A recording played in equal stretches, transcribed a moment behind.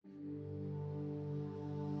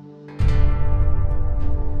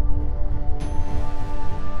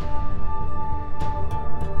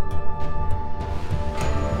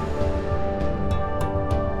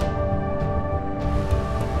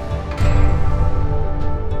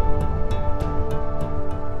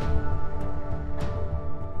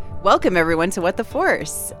Welcome, everyone, to What the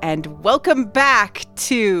Force, and welcome back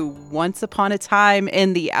to Once Upon a Time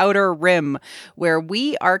in the Outer Rim, where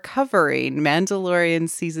we are covering Mandalorian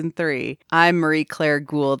Season 3. I'm Marie-Claire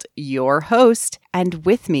Gould, your host, and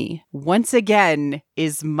with me, once again,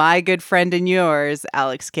 is my good friend and yours,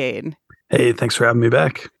 Alex Kane. Hey, thanks for having me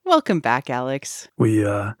back. Welcome back, Alex.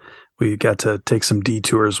 We got to take some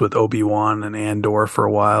detours with Obi-Wan and Andor for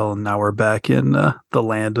a while, and now we're back in the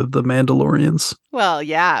land of the Mandalorians. Well,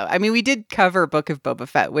 yeah. I mean, we did cover Book of Boba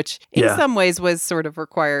Fett, which in some ways was sort of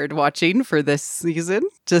required watching for this season,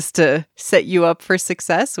 just to set you up for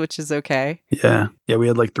success, which is okay. Yeah. Yeah, we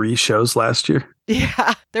had like 3 shows last year.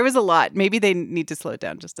 Yeah, there was a lot. Maybe they need to slow it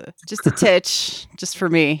down just a titch, just for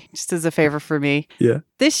me, just as a favor for me. Yeah.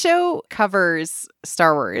 This show covers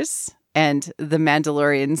Star Wars and the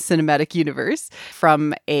Mandalorian cinematic universe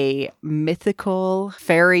from a mythical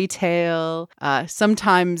fairy tale,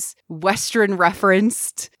 sometimes Western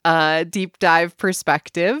referenced deep dive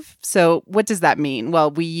perspective. So what does that mean?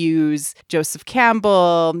 Well, we use Joseph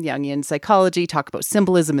Campbell, Jungian psychology, talk about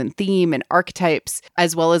symbolism and theme and archetypes,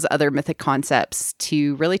 as well as other mythic concepts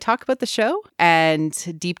to really talk about the show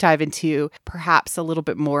and deep dive into perhaps a little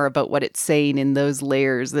bit more about what it's saying in those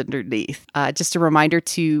layers underneath. Just a reminder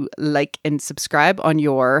to like and subscribe on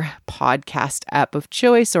your podcast app of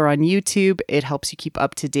choice or on YouTube. It helps you keep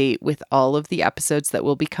up to date with all of the episodes that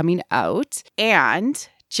will be coming out. And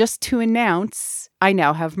just to announce, I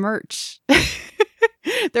now have merch.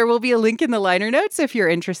 There will be a link in the liner notes if you're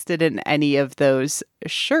interested in any of those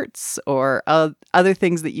shirts or other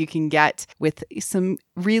things that you can get with some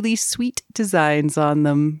really sweet designs on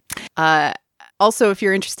them. Also, if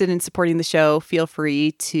you're interested in supporting the show, feel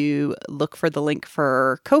free to look for the link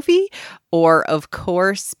for Ko-fi, or of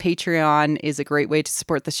course, Patreon is a great way to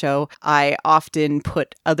support the show. I often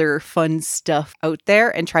put other fun stuff out there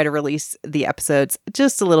and try to release the episodes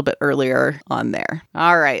just a little bit earlier on there.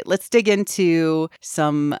 All right, let's dig into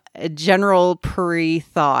some general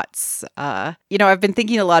pre-thoughts. I've been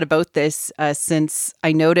thinking a lot about this since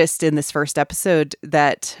I noticed in this first episode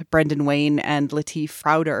that Brendan Wayne and Lateef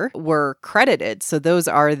Crowder were credited. So those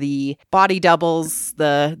are the body doubles,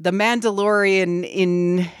 the Mandalorian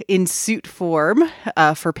in suit form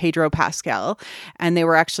for Pedro Pascal, and they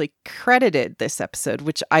were actually credited this episode,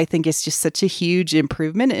 which I think is just such a huge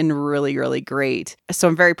improvement and really, really great. So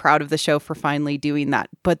I'm very proud of the show for finally doing that.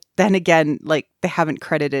 But then again, like, they haven't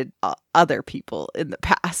credited other people in the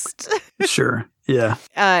past. Sure. Yeah.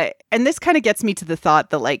 And this kind of gets me to the thought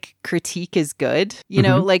that, like, critique is good. You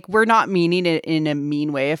know, like, we're not meaning it in a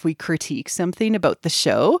mean way if we critique something about the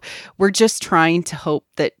show. We're just trying to hope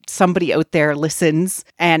that somebody out there listens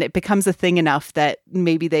and it becomes a thing enough that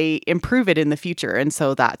maybe they improve it in the future. And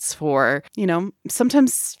so that's for,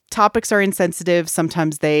 sometimes topics are insensitive,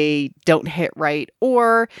 sometimes they don't hit right,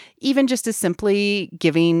 or even just as simply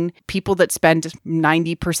giving people that spend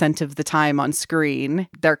 90% of the time on screen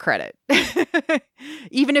their credit.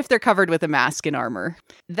 Even if they're covered with a mask and armor.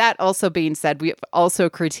 That also being said, we've also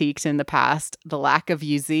critiqued in the past the lack of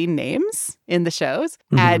using names in the shows,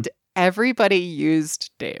 and everybody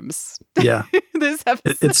used names. Yeah. This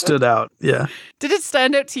episode. It stood out. Yeah. Did it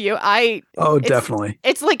stand out to you? Definitely.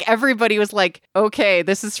 It's like everybody was like, okay,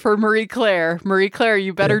 this is for Marie-Claire. Marie-Claire,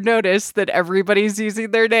 you better notice that everybody's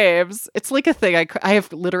using their names. It's like a thing. I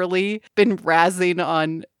have literally been razzing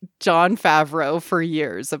on Jon Favreau for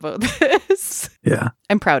years about this. Yeah.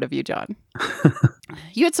 I'm proud of you, John.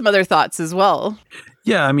 You had some other thoughts as well.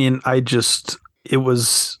 Yeah. I mean, it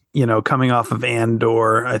was, coming off of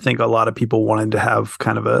Andor, I think a lot of people wanted to have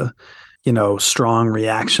kind of a, strong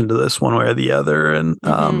reaction to this one way or the other. And,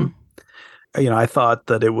 I thought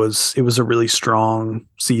that it was a really strong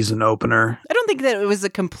season opener. I don't think that it was a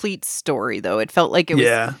complete story, though. It felt like it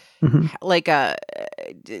was like a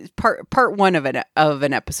part one of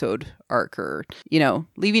an episode arc, or,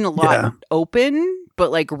 leaving a lot open,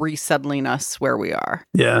 but like resettling us where we are.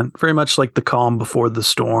 Yeah, very much like the calm before the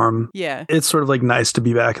storm. Yeah. It's sort of like nice to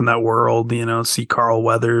be back in that world, see Carl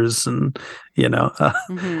Weathers and,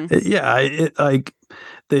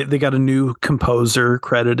 They got a new composer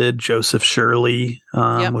credited, Joseph Shirley,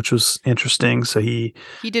 which was interesting. So he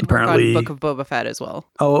did work on Book of Boba Fett as well.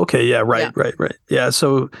 Oh, okay. Yeah. Right. Yeah.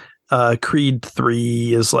 So Creed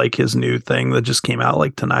 3 is like his new thing that just came out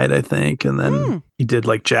like tonight, I think. And then he did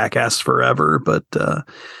like Jackass Forever. But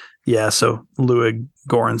so Ludwig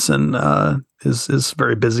Göransson is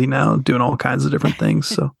very busy now doing all kinds of different things.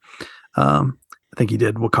 So I think he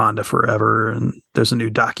did Wakanda Forever, and there's a new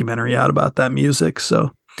documentary out about that music.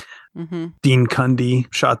 So Dean Cundy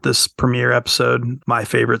shot this premiere episode. My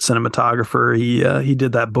favorite cinematographer. He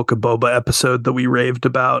did that Book of Boba episode that we raved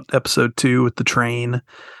about, episode 2 with the train.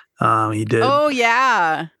 He did. Oh,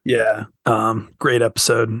 yeah. Yeah. Great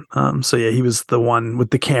episode. So yeah, he was the one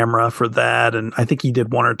with the camera for that. And I think he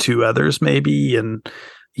did one or two others maybe. And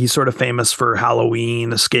he's sort of famous for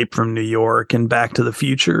Halloween, Escape from New York, and Back to the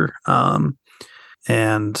Future.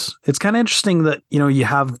 And it's kind of interesting that, you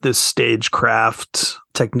have this stagecraft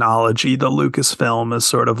technology that Lucasfilm is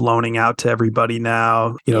sort of loaning out to everybody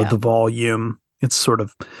now, the volume. It's sort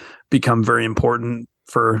of become very important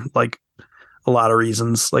for like a lot of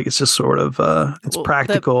reasons. Like it's just sort of it's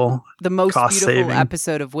practical. The most beautiful saving.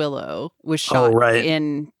 episode of Willow was shot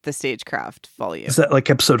in the stagecraft volume. Is that like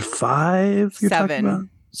episode 5 you're 7. talking about?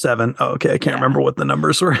 7. Oh, okay. I can't remember what the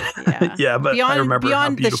numbers were. Yeah, but I remember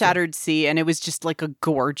Beyond the Shattered Sea, and it was just like a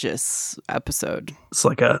gorgeous episode. It's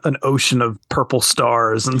like an ocean of purple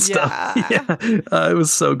stars and stuff. Yeah. It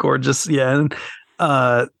was so gorgeous. Yeah.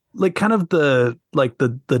 And like kind of the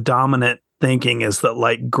dominant thinking is that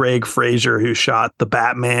like Greg Fraser, who shot the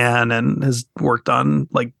Batman and has worked on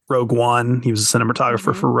like Rogue One, he was a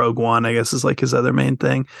cinematographer for Rogue One, I guess is like his other main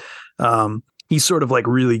thing. He's sort of like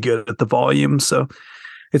really good at the volume. So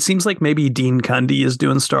it seems like maybe Dean Cundey is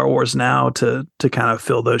doing Star Wars now to kind of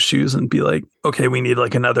fill those shoes and be like, okay, we need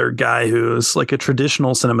like another guy who's like a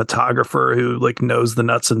traditional cinematographer who like knows the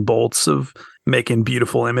nuts and bolts of making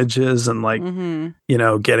beautiful images and like,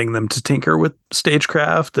 getting them to tinker with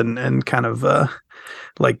stagecraft and kind of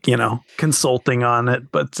consulting on it.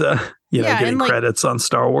 But, getting like, credits on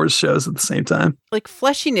Star Wars shows at the same time. Like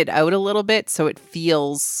fleshing it out a little bit so it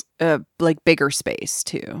feels like bigger space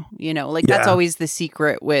too. That's always the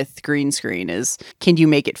secret with green screen is can you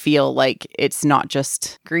make it feel like it's not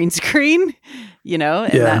just green screen?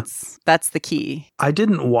 And that's the key. I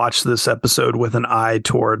didn't watch this episode with an eye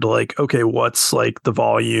toward like, okay, what's like the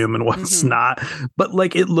volume and what's not. But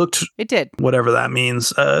like it did. Whatever that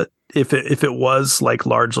means. If it was like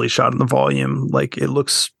largely shot in the volume, like it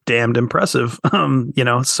looks damned impressive.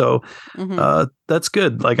 So that's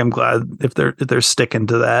good. Like I'm glad if they're sticking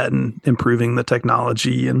to that and improving the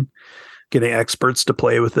technology and getting experts to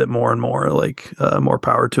play with it more and more, like more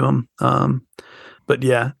power to them. But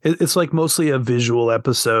yeah, it's like mostly a visual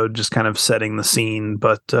episode, just kind of setting the scene.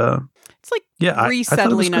 But it's like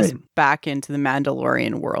resettling us back into the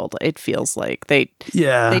Mandalorian world. It feels like they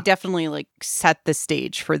definitely like set the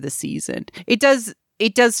stage for the season. It does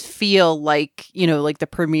feel like, like the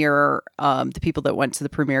premiere, the people that went to the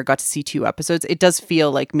premiere got to see 2 episodes. It does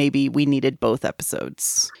feel like maybe we needed both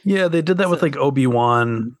episodes. Yeah, they did that with like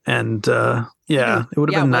Obi-Wan and it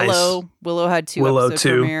would have been nice. Willow had 2 episodes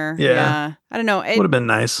premiere. Yeah. I don't know. It would have been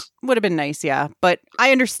nice. Would have been nice, yeah. But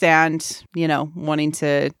I understand, wanting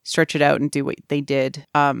to stretch it out and do what they did.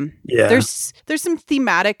 There's some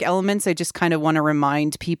thematic elements I just kind of want to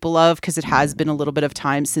remind people of because it has been a little bit of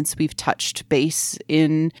time since we've touched base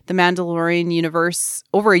in the Mandalorian universe.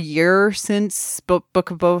 Over a year since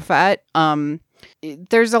Book of Boba Fett.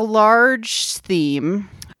 There's a large theme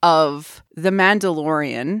of the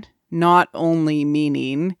Mandalorian not only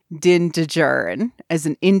meaning Din Djarin as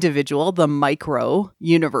an individual, the micro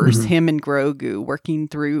universe, him and Grogu working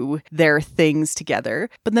through their things together,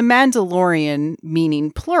 but the Mandalorian meaning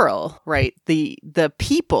plural, right? The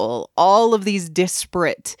people, all of these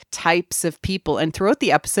disparate types of people. And throughout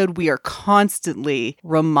the episode, we are constantly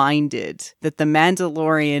reminded that the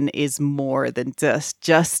Mandalorian is more than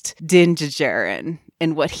just Din Djarin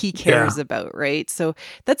and what he cares about, right? So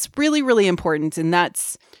that's really, really important. And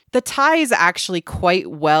the ties actually quite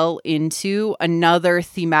well into another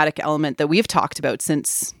thematic element that we've talked about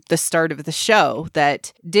since the start of the show,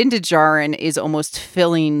 that Din Djarin is almost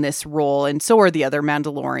filling this role, and so are the other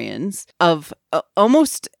Mandalorians, of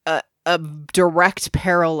almost a direct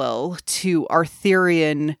parallel to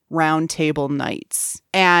Arthurian Round Table Knights.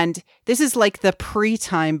 And this is like the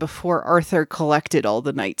pre-time before Arthur collected all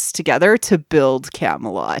the knights together to build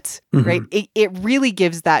Camelot, right? It really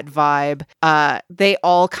gives that vibe. They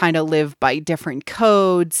all kind of live by different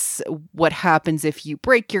codes. What happens if you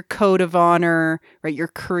break your code of honor, right? Your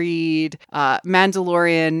creed.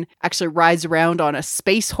 Mandalorian actually rides around on a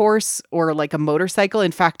space horse or like a motorcycle.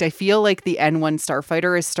 In fact, I feel like the N1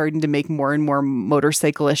 Starfighter is starting to make more and more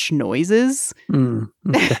motorcycle-ish noises.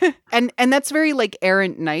 Okay. and that's very like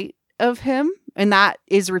errant knight of him. And that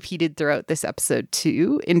is repeated throughout this episode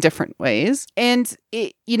too, in different ways. And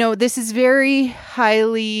it, this is very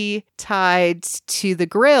highly tied to the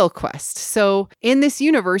Grail quest. So in this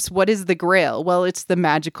universe, what is the Grail? Well, it's the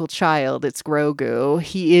magical child. It's Grogu.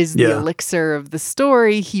 He is the elixir of the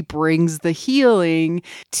story. He brings the healing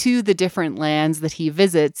to the different lands that he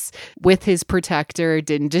visits with his protector,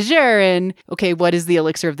 Din Djarin. Okay, what is the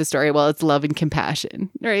elixir of the story? Well, it's love and compassion,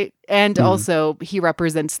 right? And also he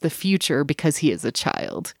represents the future because he is a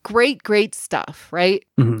child. Great, great stuff, right?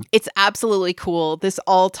 Mm-hmm. It's absolutely cool. This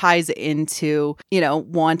all ties into,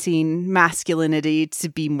 wanting masculinity to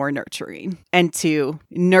be more nurturing and to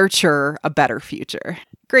nurture a better future.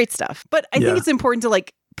 Great stuff. But I think it's important to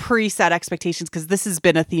preset expectations, because this has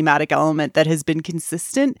been a thematic element that has been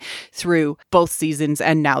consistent through both seasons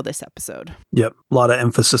and now this episode. Yep. A lot of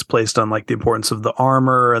emphasis placed on the importance of the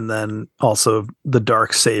armor, and then also the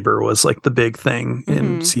dark saber was the big thing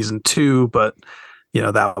in season 2, but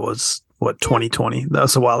that was 2020. That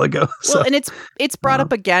was a while ago. Well, and it's brought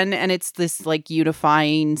up again, and it's this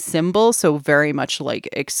unifying symbol, so very much like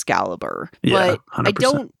Excalibur. Yeah, but 100%. I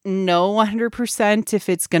don't know 100% if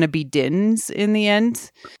it's going to be Din's in the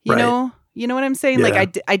end. You know what I'm saying? Yeah.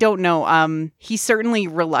 I don't know. He's certainly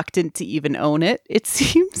reluctant to even own it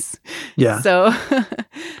seems. Yeah. So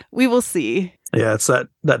we will see. Yeah, it's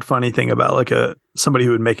that funny thing about somebody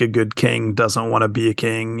who would make a good king doesn't want to be a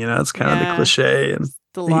king. It's kind of the cliche, and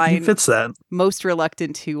the line he fits that. Most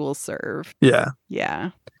reluctant who will serve. Yeah.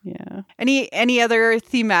 Yeah. Any other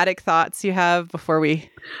thematic thoughts you have before we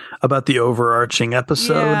about the overarching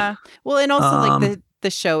episode? Yeah. Well, and also the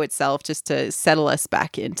show itself, just to settle us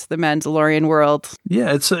back into the Mandalorian world.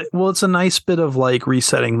 Yeah, it's a nice bit of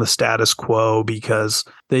resetting the status quo, because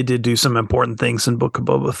they did do some important things in Book of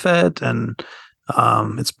Boba Fett, and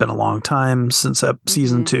it's been a long time since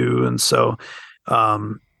season 2, and so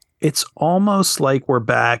it's almost like we're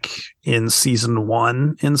back in season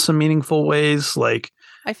 1 in some meaningful ways.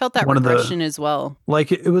 I felt that regression as well.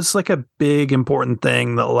 It was a big important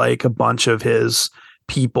thing that a bunch of his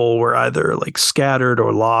people were either scattered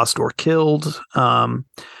or lost or killed. And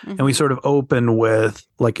we sort of open with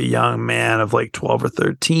a young man of 12 or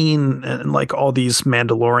 13, and all these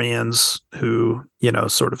Mandalorians who,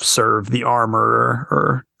 sort of serve the armorer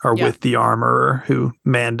or are with the armorer, who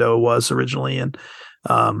Mando was originally. And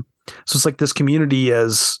so it's this community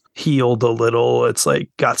has healed a little. It's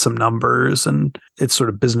got some numbers, and it's sort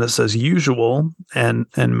of business as usual. And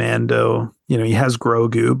Mando, he has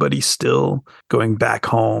Grogu, but he's still going back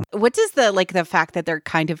home. What does the fact that they're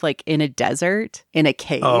kind of in a desert, in a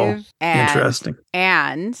cave? Oh, interesting.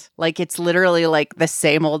 And it's literally the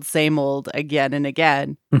same old again and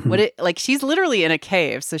again. Mm-hmm. She's literally in a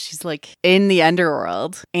cave, so she's in the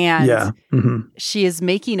underworld, and she is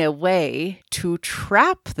making a way to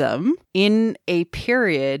trap them in a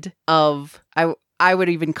period of I would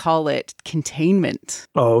even call it containment.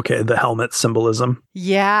 Oh, okay. The helmet symbolism.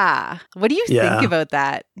 Yeah. What do you think about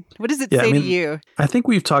that? What does it say to you? I think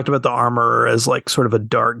we've talked about the armorer as sort of a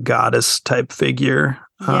dark goddess type figure.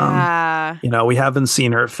 Yeah. We haven't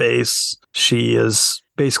seen her face. She is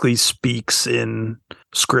basically speaks in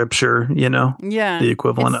scripture, Yeah. The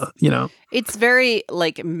equivalent of, It's very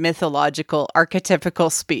mythological,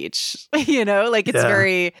 archetypical speech, it's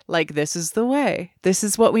very this is the way, this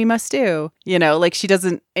is what we must do, she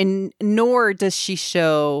doesn't, and nor does she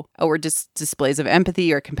show or just displays of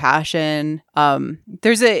empathy or compassion.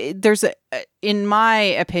 There's a in my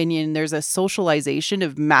opinion, there's a socialization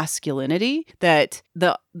of masculinity that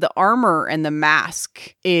the armor and the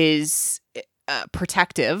mask is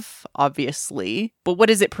protective, obviously, but what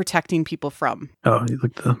is it protecting people from? Oh, you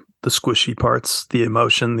look the squishy parts, the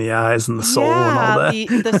emotion, the eyes, and the soul, and all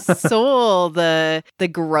that. the soul, the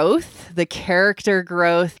growth, the character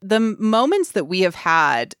growth. The moments that we have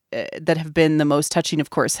had that have been the most touching, of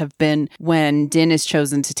course, have been when Din is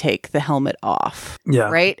chosen to take the helmet off. Yeah.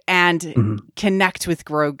 Right? And connect with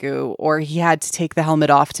Grogu, or he had to take the helmet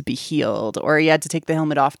off to be healed, or he had to take the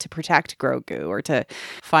helmet off to protect Grogu, or to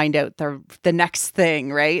find out the next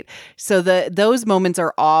thing, right? So those moments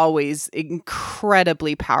are always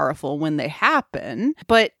incredibly powerful when they happen.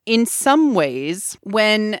 But in some ways,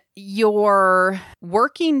 when you're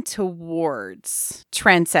working towards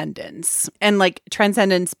transcendence, and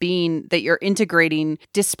transcendence being that you're integrating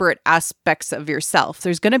disparate aspects of yourself,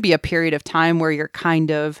 there's going to be a period of time where you're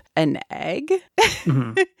kind of an egg.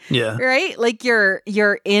 Yeah. Right?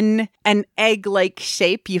 You're in an egg-like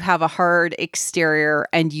shape. You have a hard exterior,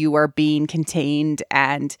 and you are being contained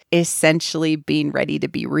and essentially being ready to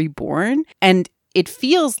be reborn. And it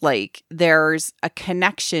feels like there's a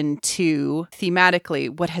connection to, thematically,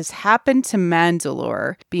 what has happened to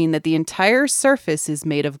Mandalore, being that the entire surface is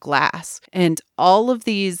made of glass. And all of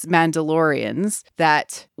these Mandalorians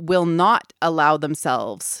that will not allow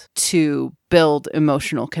themselves to build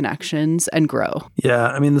emotional connections and grow.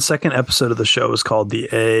 Yeah, the second episode of the show is called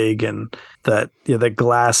The Egg, and that the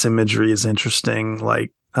glass imagery is interesting.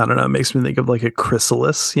 I don't know, it makes me think of a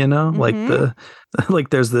chrysalis,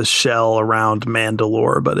 there's this shell around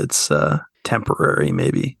Mandalore, but it's temporary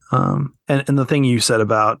maybe. And the thing you said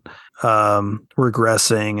about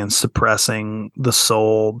regressing and suppressing the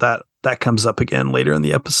soul, that comes up again later in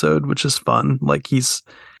the episode, which is fun. Like he's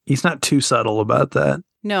not too subtle about that.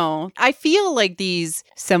 No, I feel like these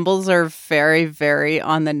symbols are very, very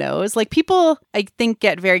on the nose. Like people, I think,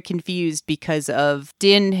 get very confused because of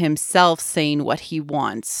Din himself saying what he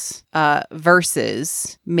wants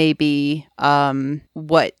versus maybe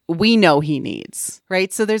what we know he needs,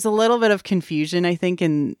 right? So there's a little bit of confusion, I think,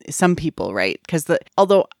 in some people, right? Because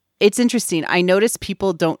although it's interesting, I notice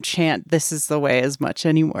people don't chant "This is the way" as much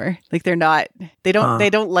anymore. Like they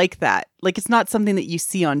don't like that. Like it's not something that you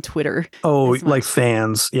see on Twitter. Oh, like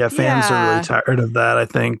fans. Yeah, fans are really tired of that, I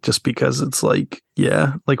think, just because it's like,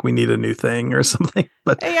 yeah, like we need a new thing or something.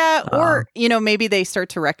 But yeah, or maybe they start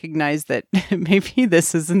to recognize that maybe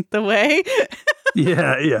this isn't the way.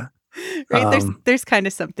 Yeah. Right? There's kind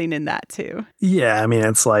of something in that too. Yeah, I mean,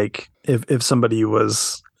 it's like if somebody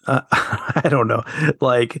was I don't know,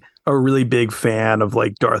 like a really big fan of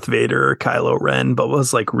like Darth Vader or Kylo Ren, but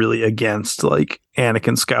was like really against like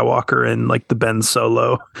Anakin Skywalker and like the Ben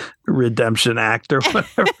Solo redemption act or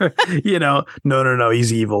whatever. No,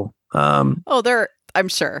 he's evil. I'm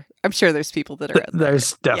sure there's people that are out there.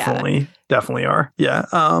 There's definitely are. Yeah.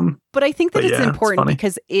 But I think that it's important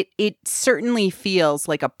because it certainly feels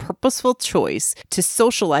like a purposeful choice to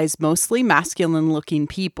socialize mostly masculine looking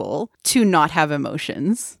people to not have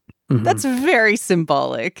emotions. Mm-hmm. That's very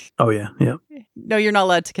symbolic. Oh, yeah. Yeah. No, you're not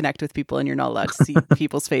allowed to connect with people and you're not allowed to see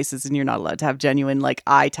people's faces and you're not allowed to have genuine like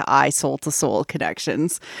eye to eye, soul to soul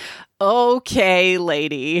connections. Okay,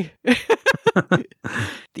 lady.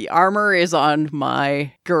 The armor is on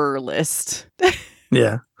my grr list.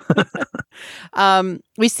 Yeah.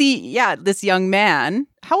 We see, this young man.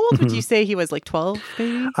 How old would you say he was? Like 12,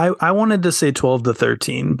 maybe? I wanted to say 12 to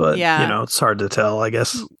 13, but it's hard to tell, I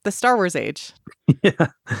guess. The Star Wars age. Yeah.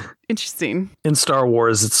 Interesting. In Star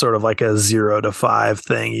Wars, it's sort of like a 0 to 5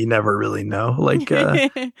 thing. You never really know. Like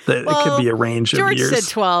it could be a range of years. George said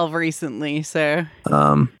 12 recently, so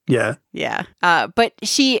yeah. Yeah. But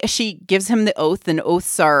she gives him the oath, and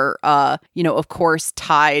oaths are of course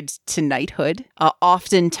tied to knighthood.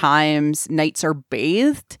 Oftentimes knights are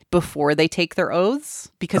bathed before they take their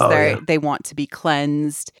oaths because they want to be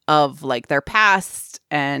cleansed of like their past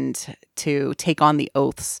and to take on the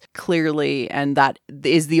oaths clearly, and that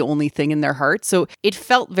is the only thing in their heart. So it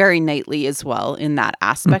felt very knightly as well in that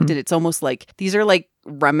aspect. And it's almost like these are like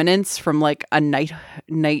remnants from like a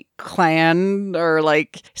knight clan or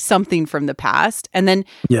like something from the past. And then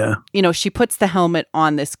she puts the helmet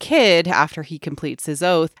on this kid after he completes his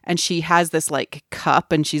oath, and she has this like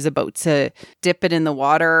cup and she's about to dip it in the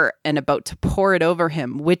water and about to pour it over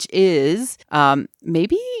him, which is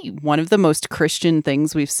maybe one of the most Christian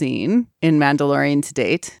things we've seen in Mandalorian to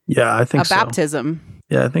date. Yeah, I think so. A baptism.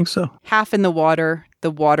 Yeah, I think so. Half in the water,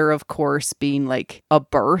 of course, being like a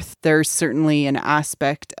birth. There's certainly an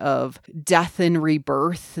aspect of death and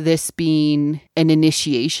rebirth, this being an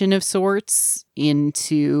initiation of sorts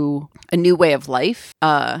into a new way of life.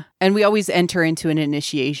 And we always enter into an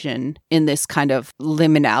initiation in this kind of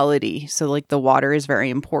liminality. So like the water is very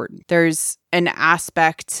important. There's an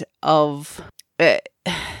aspect of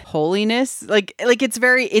holiness, like it's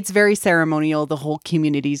very ceremonial. The whole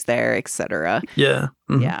community's there, etc. Yeah.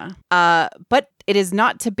 Mm-hmm. Yeah. But it is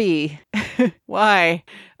not to be. Why?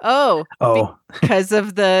 Because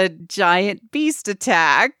of the giant beast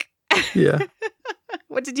attack. Yeah.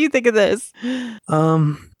 What did you think of this?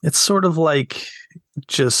 It's sort of like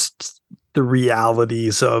just the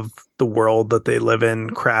realities of the world that they live in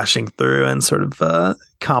crashing through and sort of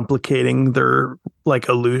complicating their like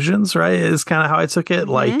illusions, right? Is kind of how I took it.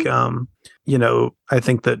 Mm-hmm. Like, I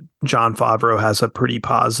think that Jon Favreau has a pretty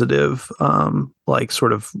positive, like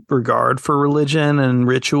sort of regard for religion and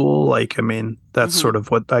ritual. Like, I mean, that's sort of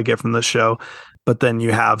what I get from the show. But then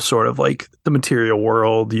you have sort of like the material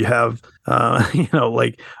world, you have,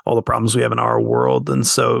 like all the problems we have in our world. And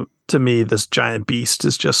so to me, this giant beast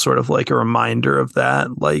is just sort of like a reminder of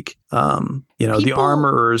that. Like, the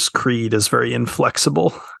armorer's creed is very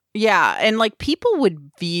inflexible. Yeah. And like people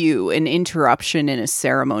would view an interruption in a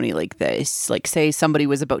ceremony like this, like say somebody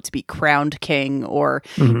was about to be crowned king or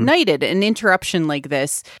knighted, an interruption like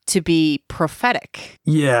this to be prophetic.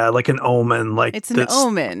 Yeah. Like an omen. Like it's an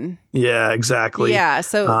omen. Yeah, exactly. Yeah,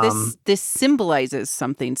 so this symbolizes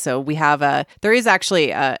something. So we have there is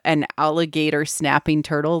actually an alligator snapping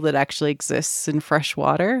turtle that actually exists in fresh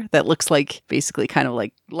water that looks like basically kind of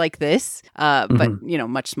like this, but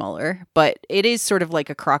much smaller. But it is sort of like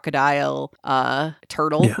a crocodile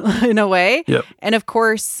turtle in a way. Yep. And of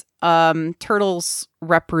course, turtles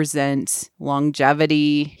represent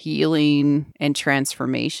longevity, healing, and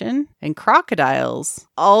transformation. And crocodiles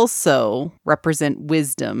also represent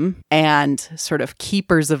wisdom and sort of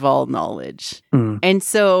keepers of all knowledge. And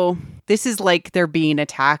so this is like they're being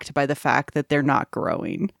attacked by the fact that they're not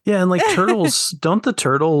growing. Yeah, and like turtles, don't the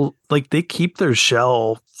turtle, like they keep their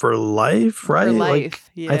shell for life, right? For Like, life,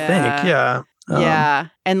 I think, yeah. Yeah.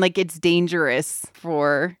 And like it's dangerous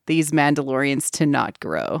for these Mandalorians to not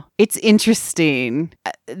grow. It's interesting.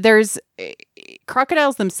 There's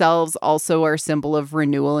crocodiles themselves also are a symbol of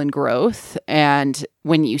renewal and growth. And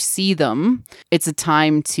when you see them, it's a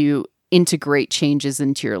time to integrate changes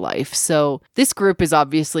into your life. So this group is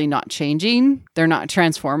obviously not changing. They're not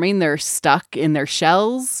transforming. They're stuck in their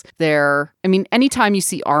shells. Anytime you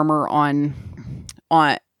see armor on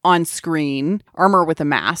screen, armor with a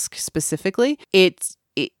mask specifically,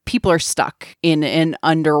 people are stuck in an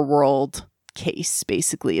underworld case,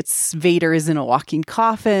 basically. It's Vader is in a walking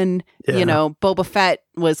coffin. Yeah. You know, Boba Fett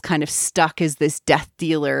was kind of stuck as this death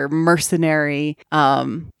dealer mercenary.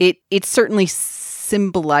 It certainly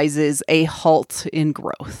symbolizes a halt in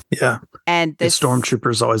growth. Yeah. And the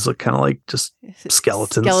stormtroopers always look kind of like just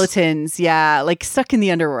skeletons. Skeletons, yeah, like stuck in the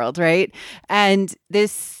underworld, right? And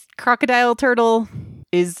this crocodile turtle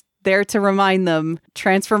is there to remind them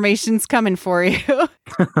transformation's coming for you.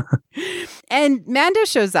 And Mando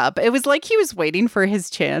shows up. It was like he was waiting for his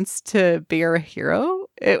chance to be a hero.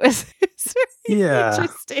 It's very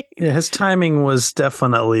interesting. Yeah, his timing was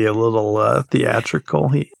definitely a little theatrical.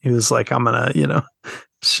 He was like, I'm going to,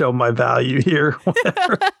 show my value here.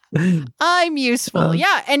 I'm useful.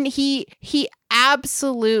 Yeah. And he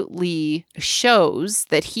absolutely shows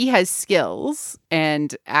that he has skills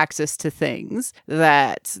and access to things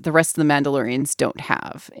that the rest of the Mandalorians don't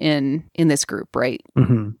have in this group, right?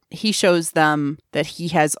 Mm-hmm. He shows them that he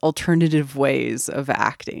has alternative ways of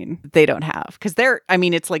acting they don't have. Because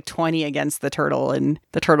it's like 20 against the turtle, and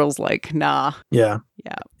the turtle's like, nah. Yeah.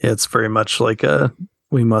 It's very much like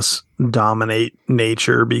we must dominate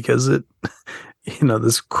nature because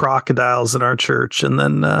there's crocodiles in our church. And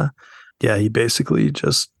then, he basically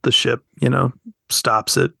just, the ship,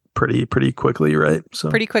 stops it pretty quickly, right? So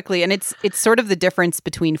pretty quickly. And it's sort of the difference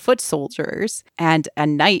between foot soldiers and a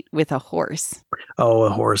knight with a horse. Oh, a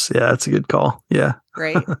horse. Yeah, that's a good call. Yeah.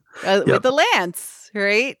 Right? With the lance,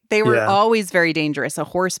 right? They were always very dangerous. A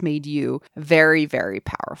horse made you very, very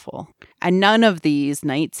powerful. And none of these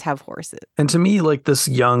knights have horses. And to me, like this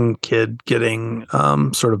young kid getting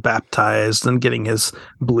sort of baptized and getting his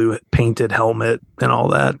blue painted helmet and all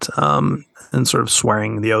that, and sort of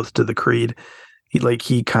swearing the oath to the creed,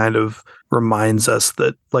 he kind of reminds us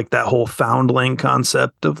that like that whole foundling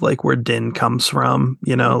concept of like where Din comes from,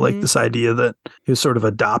 like this idea that he was sort of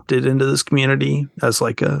adopted into this community as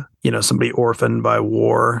like a, somebody orphaned by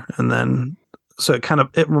war. And then, so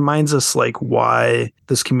it reminds us like why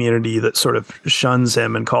this community that sort of shuns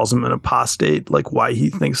him and calls him an apostate, like why he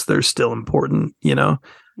thinks they're still important,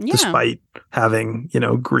 despite having,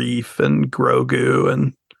 Grief and Grogu,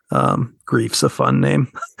 and Grief's a fun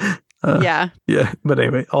name. Yeah. But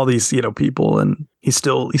anyway, all these, people, and he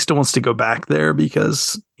still wants to go back there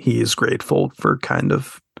because he is grateful for kind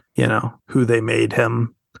of, who they made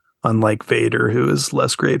him, unlike Vader, who is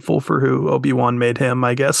less grateful for who Obi-Wan made him,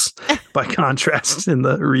 I guess, by contrast in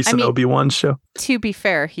the recent Obi-Wan show. To be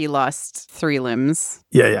fair, he lost 3 limbs.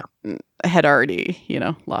 Yeah. Had already,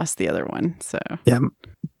 lost the other one. So yeah,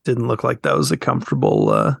 didn't look like that was a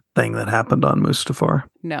comfortable thing that happened on Mustafar.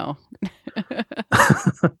 No.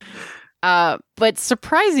 But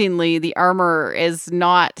surprisingly, the armor is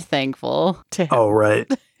not thankful to him. Oh, right.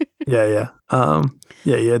 Yeah.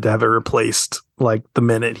 He had to have it replaced like the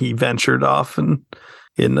minute he ventured off in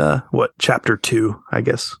chapter 2, I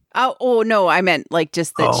guess. Oh no, I meant like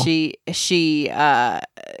just that she's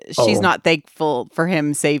not thankful for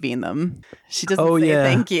him saving them. She doesn't say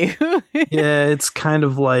thank you. Yeah, it's kind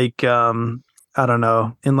of like I don't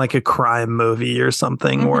know, in like a crime movie or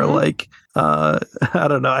something, where like I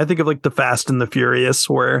don't know. I think of like the Fast and the Furious,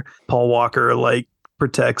 where Paul Walker like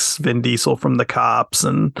protects Vin Diesel from the cops,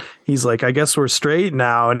 and he's like, I guess we're straight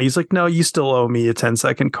now, and he's like, no, you still owe me a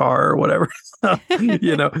 10-second car or whatever.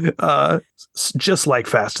 Just like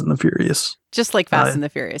Fast and the Furious. Just like Fast and the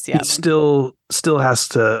Furious, yeah. He still has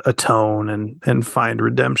to atone and find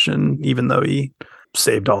redemption, even though he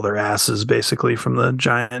saved all their asses basically from the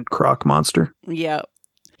giant croc monster. Yeah.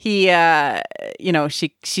 He,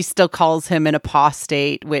 she still calls him an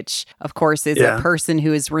apostate, which of course is a person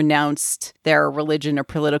who has renounced their religion or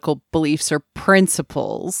political beliefs or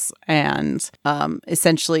principles, and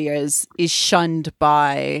essentially is shunned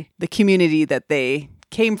by the community that they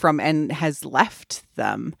came from and has left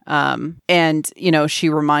them. And, she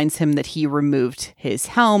reminds him that he removed his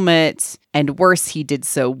helmet, and worse, he did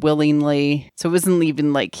so willingly. So it wasn't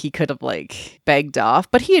even like he could have like begged off,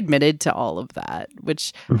 but he admitted to all of that,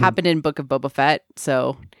 which happened in Book of Boba Fett.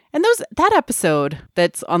 So, and that episode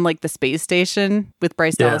that's on like the space station with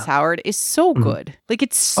Bryce Dallas Howard is so good. Like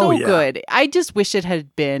it's so good. I just wish it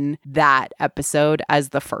had been that episode as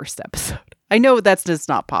the first episode. I know that's just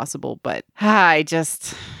not possible, but I just,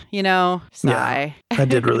 sigh. Yeah, I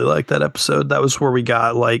did really like that episode. That was where we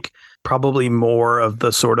got like probably more of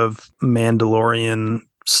the sort of Mandalorian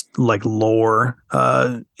like lore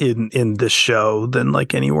in this show than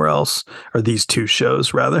like anywhere else, or these two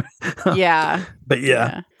shows rather. Yeah. But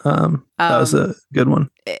that was a good one.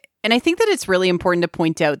 And I think that it's really important to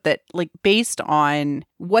point out that, like, based on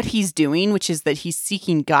what he's doing, which is that he's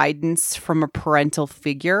seeking guidance from a parental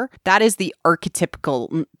figure, that is the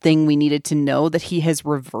archetypical thing we needed to know, that he has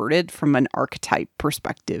reverted from an archetype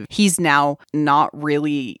perspective. He's now not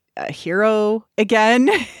really a hero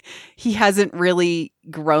again. He hasn't really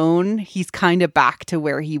grown. He's kind of back to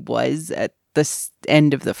where he was at the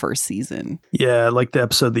end of the first season. Yeah, like the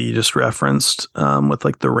episode that you just referenced with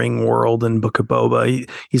like the Ring World and Book of Boba.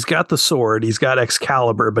 He's got the sword, he's got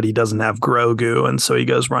Excalibur, but he doesn't have Grogu, and so he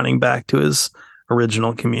goes running back to his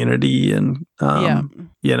original community, and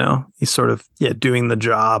he's sort of doing the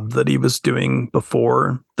job that he was doing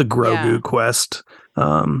before the Grogu quest.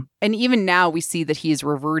 And even now we see that he's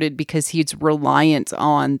reverted because he's reliant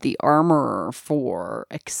on the armorer for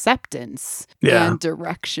acceptance and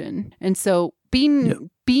direction. And so being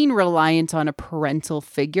reliant on a parental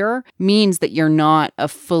figure means that you're not a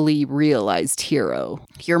fully realized hero.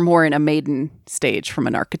 You're more in a maiden stage from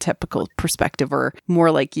an archetypical perspective, or more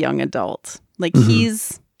like young adult. Like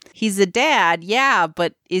he's a dad,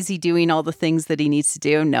 but is he doing all the things that he needs to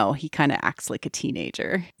do? No, he kind of acts like a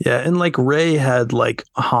teenager. Yeah, and like Rey had like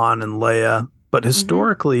Han and Leia, but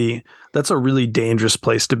historically, that's a really dangerous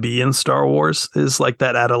place to be in Star Wars, is like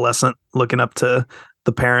that adolescent looking up to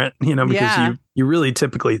the parent, because you really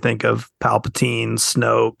typically think of Palpatine,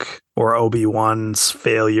 Snoke, or Obi-Wan's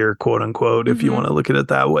failure, quote unquote, if you want to look at it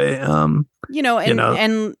that way.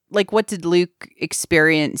 And like, what did Luke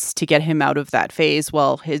experience to get him out of that phase?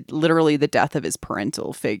 Well, literally the death of his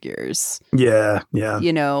parental figures. Yeah.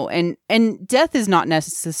 And death is not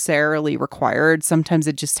necessarily required. Sometimes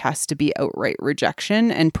it just has to be outright rejection.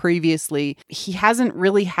 And previously, he hasn't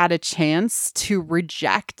really had a chance to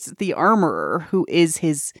reject the armorer, who is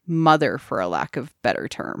his mother, for a lack of better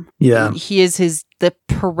term. Yeah. He is the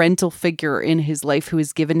parental figure in his life who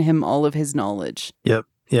has given him all of his knowledge. Yep.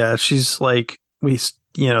 Yeah. She's like,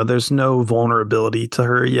 there's no vulnerability to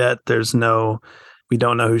her yet. We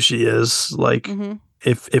don't know who she is. Like,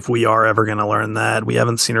 if we are ever going to learn that, we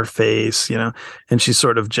haven't seen her face, and she's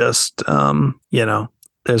sort of just,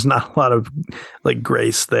 there's not a lot of like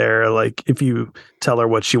grace there. Like, if you tell her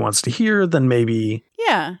what she wants to hear, then maybe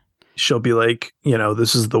she'll be like,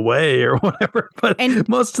 this is the way or whatever. But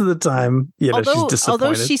most of the time, she's disappointed.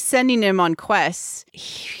 Although she's sending him on quests,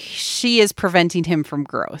 she is preventing him from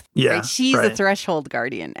growth. Yeah, right? She's a threshold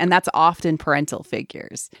guardian, and that's often parental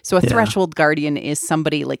figures. So a threshold guardian is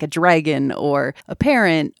somebody like a dragon or a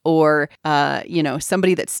parent, or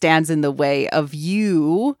somebody that stands in the way of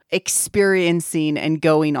you experiencing and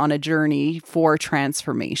going on a journey for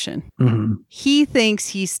transformation. He thinks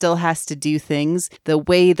he still has to do things the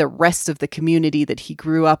way the rest of the community that he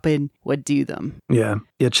grew up in would do them. Yeah.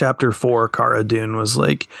 Chapter 4, Cara Dune was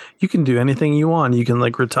like, you can do anything you want. You can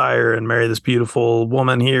like retire and marry this beautiful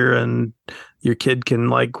woman here, and your kid can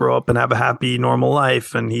like grow up and have a happy, normal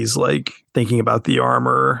life. And he's like thinking about the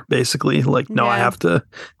armor, basically. Like, no, I have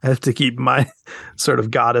to keep my sort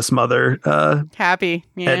of goddess mother happy,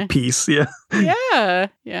 at peace. Yeah.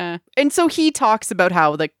 And so he talks about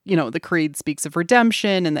how the creed speaks of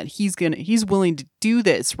redemption, and that he's willing to do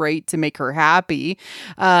this, right, to make her happy.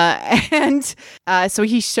 So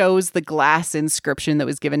he shows the glass inscription that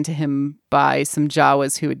was given to him by some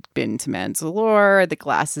Jawas who had been to Mandalore. The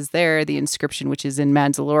glass is there, the inscription, which is in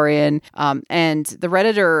Mandalorian. And the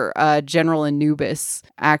Redditor, General Anubis,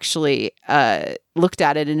 actually looked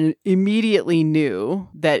at it and immediately knew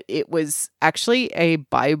that it was actually a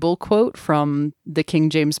Bible quote from the King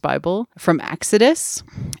James Bible, from Exodus.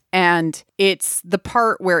 And it's the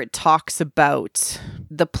part where it talks about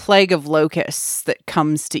the plague of locusts that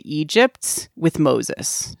comes to Egypt with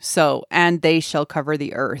Moses. So, and they shall cover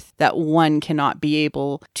the earth, that one cannot be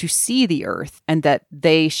able to see the earth, and that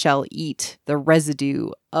they shall eat the residue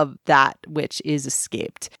of that which is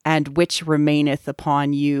escaped, and which remaineth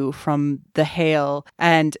upon you from the hail hill,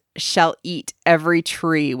 and shall eat every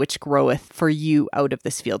tree which groweth for you out of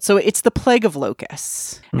this field. So it's the plague of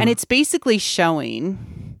locusts. And it's basically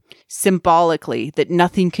showing symbolically that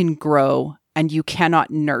nothing can grow and you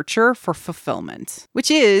cannot nurture for fulfillment,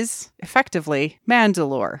 which is effectively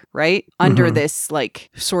Mandalore, right? Under this like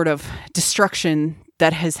sort of destruction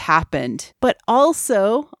that has happened. But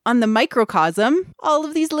also on the microcosm, all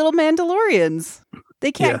of these little Mandalorians.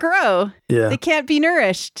 They can't grow. Yeah. They can't be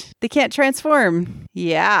nourished. They can't transform.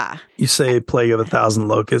 Yeah. You say Plague of 1,000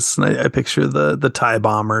 Locusts, and I picture the TIE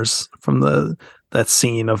bombers from that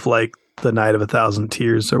scene of like the Night of 1,000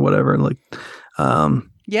 Tears or whatever. Like,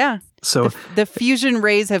 yeah. So the fusion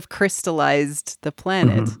rays have crystallized the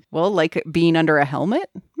planet. Well, like being under a helmet.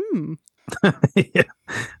 Yeah.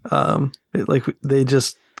 Like they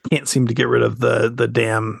just can't seem to get rid of the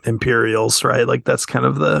damn Imperials, right? Like that's kind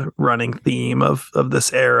of the running theme of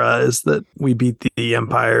this era, is that we beat the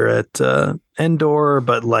Empire at Endor,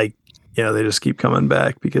 but like, you know, they just keep coming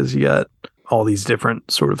back because you got all these different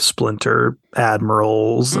sort of splinter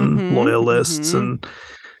admirals and loyalists and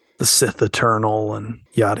the Sith Eternal and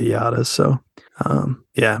yada yada. So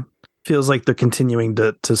yeah, feels like they're continuing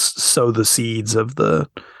to sow the seeds of the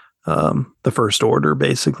First Order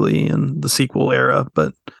basically and the sequel era,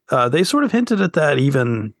 but they sort of hinted at that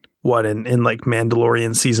even in like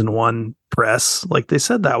Mandalorian season 1 press, like they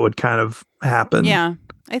said that would kind of happen. Yeah,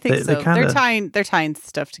 I think so. They're tying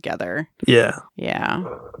stuff together. Yeah.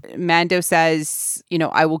 Mando says, you know,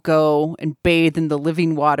 I will go and bathe in the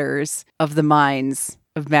living waters of the mines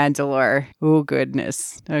of Mandalore. Oh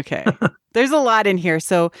goodness. Okay. There's a lot in here.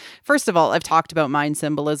 So first of all, I've talked about mind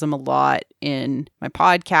symbolism a lot in my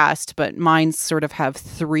podcast, but mines sort of have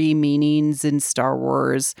 3 meanings in Star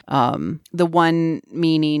Wars. The one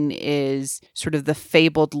meaning is sort of the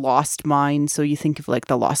fabled lost mine. So you think of like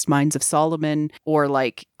the lost mines of Solomon, or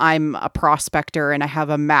like I'm a prospector and I have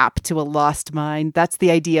a map to a lost mine. That's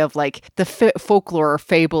the idea of like the folklore or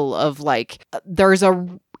fable of like there's a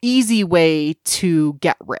easy way to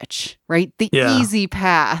get rich, right? The easy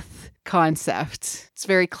path concept. It's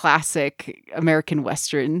very classic American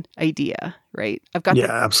Western idea, right?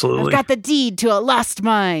 Absolutely. I've got the deed to a lost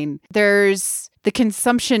mine. There's the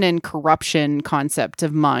consumption and corruption concept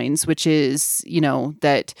of mines, which is, you know,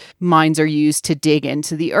 that mines are used to dig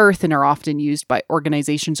into the earth and are often used by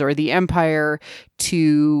organizations or the empire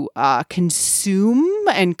to consume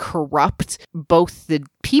and corrupt both the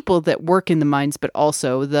people that work in the mines, but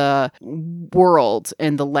also the world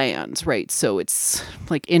and the land, right? So it's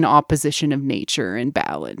like in opposition of nature and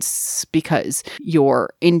balance because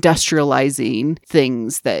you're industrializing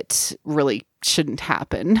things that really shouldn't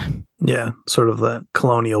happen. Yeah, sort of that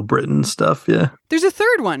colonial Britain stuff. Yeah. There's a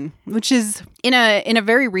third one, which is in a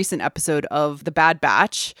very recent episode of The Bad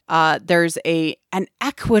Batch. There's an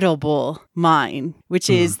equitable mine, which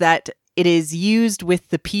is that it is used with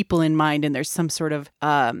the people in mind, and there's some sort of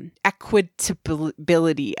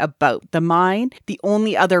equitability about the mine. The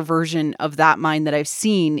only other version of that mine that I've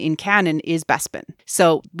seen in canon is Bespin.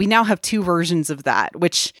 So we now have 2 versions of that,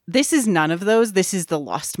 which this is none of those. This is the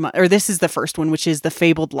lost mine, or this is the first one, which is the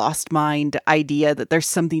fabled lost mind idea that there's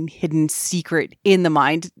something hidden secret in the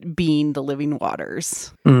mind, being the living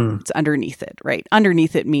waters. It's underneath it, right?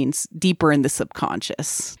 Underneath it means deeper in the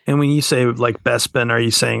subconscious. And when you say like Bespin, are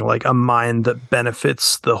you saying like a mine that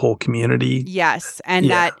benefits the whole community? Yes. And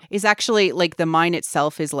that is actually like the mine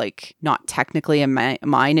itself is like not technically a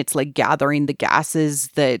mine. It's like gathering the gases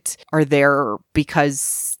that are there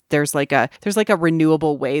because there's like a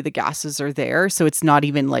renewable way the gases are there. So it's not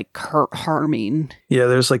even like harming. Yeah.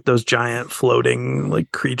 There's like those giant floating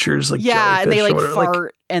like creatures. Like and they like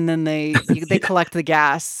fart and then they collect the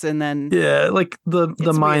gas and then. Yeah. Like the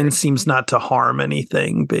mine weird. Seems not to harm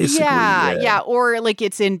anything basically. Yeah. Or like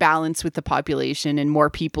it's in balance with the population and more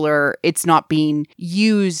people it's not being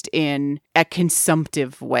used in a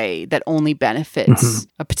consumptive way that only benefits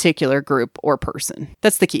a particular group or person.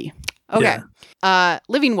 That's the key. Okay.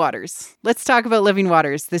 Living waters. Let's talk about living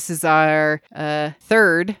waters. This is our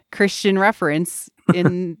third Christian reference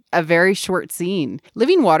in a very short scene.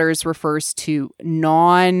 Living waters refers to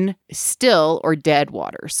non-still or dead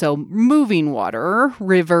water. So moving water,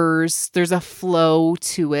 rivers, there's a flow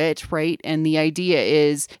to it, right? And the idea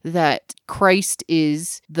is that Christ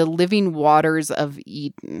is the living waters of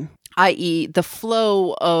Eden, i.e. the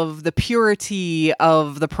flow of the purity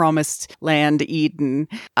of the promised land Eden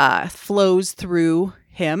flows through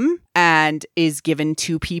him and is given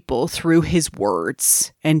to people through his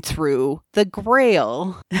words and through the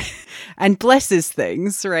Grail and blesses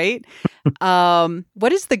things, right?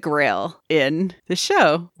 What is the Grail in the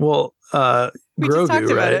show? Well,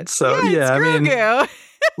 Grogu, right? So yeah, I mean,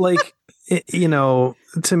 like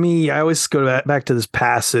to me, I always go back to this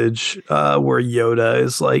passage where Yoda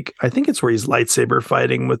is like, I think it's where he's lightsaber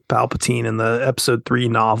fighting with Palpatine in the episode 3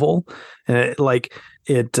 novel. And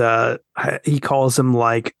he calls him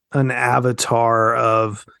like an avatar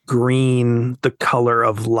of green, the color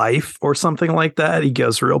of life or something like that. He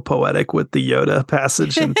goes real poetic with the Yoda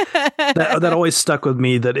passage. And that always stuck with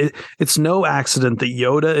me, that it's no accident that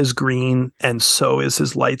Yoda is green and so is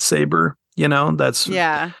his lightsaber. That's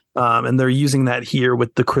and they're using that here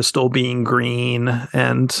with the crystal being green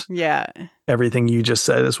and everything you just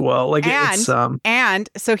said as well. Like and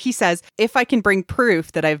so he says, if I can bring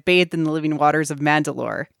proof that I've bathed in the living waters of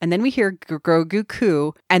Mandalore, and then we hear Grogu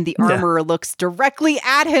coo, and the armorer looks directly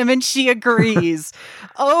at him, and she agrees.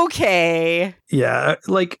 Okay. Yeah,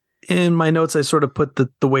 like. In my notes, I sort of put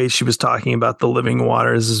the way she was talking about the living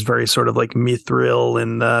waters is very sort of like mithril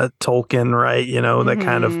and Tolkien, right? That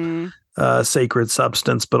kind of sacred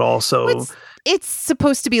substance, but also it's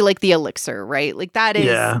supposed to be like the elixir, right? Like that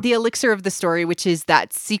is the elixir of the story, which is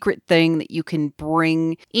that secret thing that you can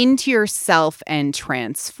bring into yourself and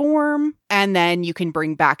transform, and then you can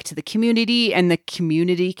bring back to the community, and the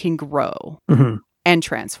community can grow. Mm-hmm. And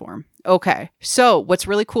transform. Okay. So what's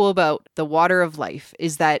really cool about the water of life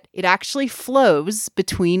is that it actually flows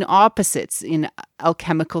between opposites in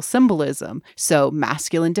alchemical symbolism. So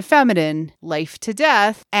masculine to feminine, life to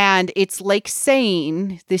death. And it's like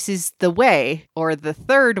saying this is the way, or the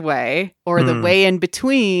third way, or the way in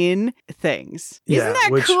between things. Isn't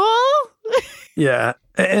that cool? Yeah.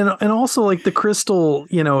 And also like the crystal,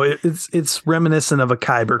 it's reminiscent of a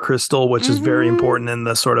Kyber crystal, which is very important in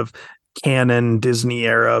the sort of canon Disney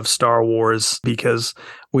era of Star Wars, because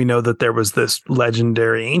we know that there was this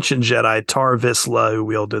legendary ancient Jedi, Tar Vizsla, who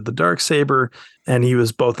wielded the Darksaber, and he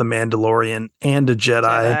was both a Mandalorian and a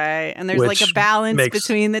Jedi. And there's like a balance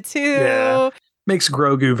between the two. Yeah, makes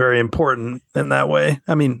Grogu very important in that way.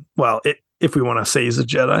 I mean, well, if we want to say he's a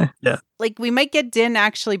Jedi. Yeah. Like we might get Din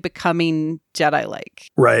actually becoming Jedi-like.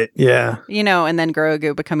 Right. Yeah. And then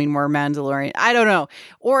Grogu becoming more Mandalorian. I don't know.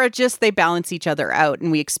 Or just they balance each other out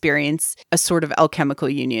and we experience a sort of alchemical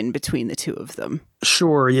union between the two of them.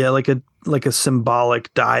 Sure. Yeah. Like a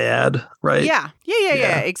symbolic dyad, right? Yeah.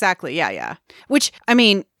 Exactly. Yeah. Which, I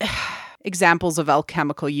mean... examples of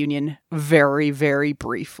alchemical union very, very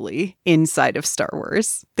briefly inside of Star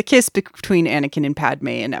Wars. The kiss between Anakin and Padme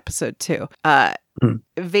in episode 2.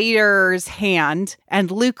 Vader's hand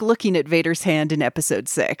and Luke looking at Vader's hand in episode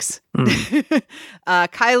 6.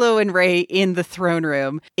 Kylo and Rey in the throne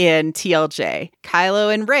room in TLJ.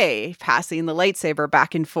 Kylo and Rey passing the lightsaber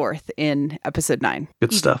back and forth in episode 9.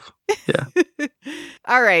 Good stuff. Yeah.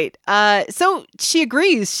 All right. So she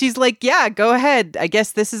agrees. She's like, yeah, go ahead. I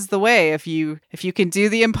guess this is the way. If you can do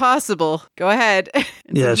the impossible, go ahead.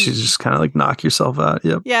 Yeah, she's just kind of like, knock yourself out.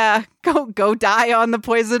 Yep. Yeah. Go die on the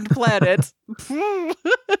poisoned planet.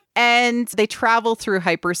 And they travel through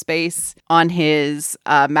hyperspace on his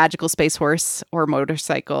magical space horse or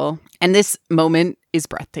motorcycle. And this moment is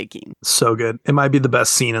breathtaking. So good. It might be the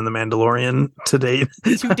best scene in The Mandalorian to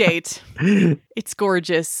date. It's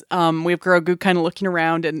gorgeous. We have Grogu kind of looking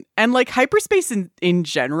around and like hyperspace in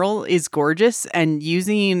general is gorgeous, and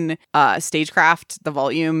using stagecraft, the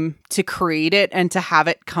volume, to create it and to have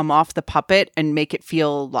it come off the puppet and make it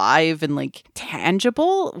feel live and like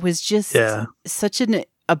tangible was just such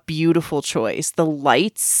a beautiful choice. The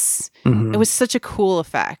lights, it was such a cool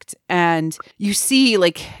effect. And you see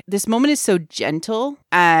like this moment is so gentle,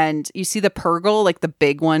 and you see the Purrgil, like the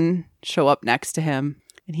big one, show up next to him,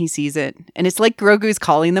 and he sees it. And it's like Grogu's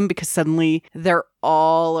calling them because suddenly they're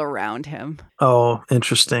all around him. Oh,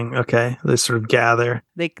 interesting. Okay. They sort of gather.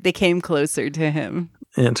 They came closer to him.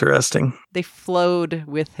 Interesting. They flowed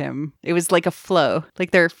with him. It was like a flow,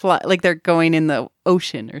 like they're going in the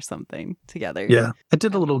ocean or something together. Yeah, I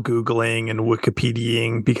did a little Googling and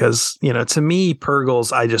Wikipediaing because to me,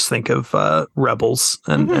 Purrgils, I just think of Rebels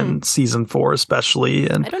and season 4 especially.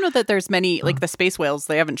 And I don't know that there's many like the space whales.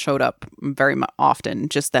 They haven't showed up very often.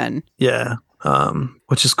 Just then. Yeah,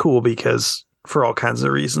 which is cool because. For all kinds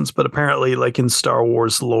of reasons, but apparently like in Star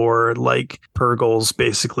Wars lore, like Purrgils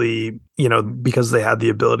basically, because they had the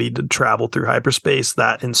ability to travel through hyperspace,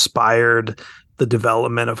 that inspired the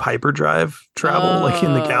development of hyperdrive travel like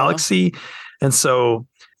in the galaxy. And so,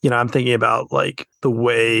 I'm thinking about like the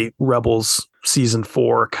way Rebels season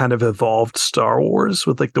 4 kind of evolved Star Wars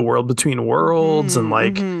with like the world between worlds and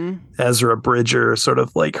like Ezra Bridger sort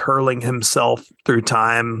of like hurling himself through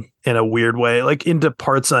time in a weird way, like into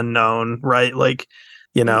parts unknown, right? Like,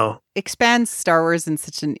 expands Star Wars in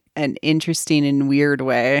such an interesting and weird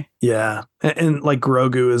way. Yeah. And like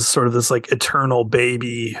Grogu is sort of this like eternal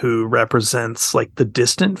baby who represents like the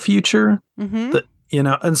distant future. Mm-hmm. That, you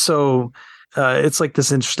know, and so it's like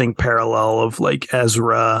this interesting parallel of like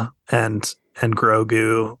Ezra and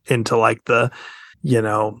Grogu into like the, you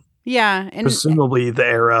know, yeah, and presumably the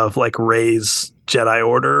era of like Rey's Jedi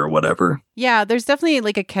Order or whatever. Yeah, there's definitely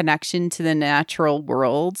like a connection to the natural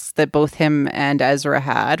worlds that both him and Ezra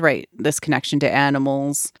had, right? This connection to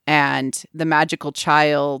animals and the magical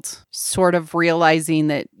child sort of realizing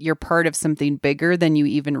that you're part of something bigger than you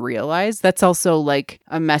even realize. That's also like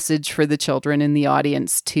a message for the children in the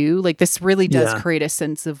audience too. Like this really does create a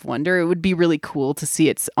sense of wonder. It would be really cool to see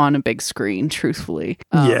it on a big screen, truthfully.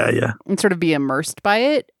 Yeah. And sort of be immersed by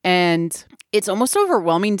it. And it's almost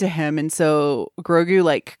overwhelming to him. And so Grogu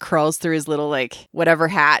like crawls through his little like whatever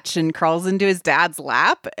hatch and crawls into his dad's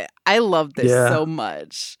lap. I love this so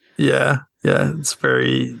much. Yeah. It's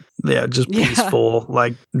very, just peaceful,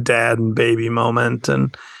 like dad and baby moment.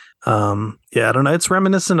 And I don't know. It's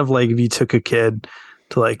reminiscent of like if you took a kid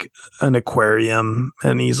to like an aquarium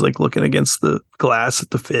and he's like looking against the glass at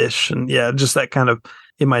the fish. And just that kind of,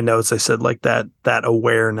 in my notes, I said like that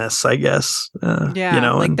awareness, I guess. You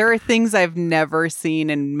know, like there are things I've never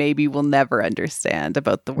seen and maybe will never understand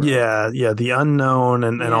about the world. Yeah, the unknown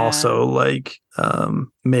and also like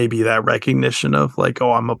maybe that recognition of like,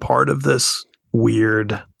 oh, I'm a part of this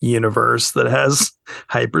weird universe that has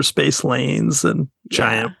hyperspace lanes and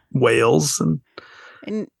giant whales and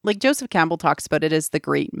like Joseph Campbell talks about it as the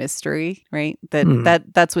great mystery, right?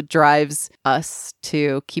 That's what drives us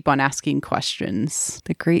to keep on asking questions.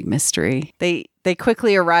 The great mystery. They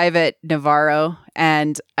quickly arrive at Nevarro,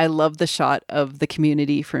 and I love the shot of the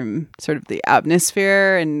community from sort of the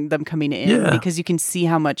atmosphere and them coming in because you can see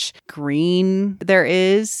how much green there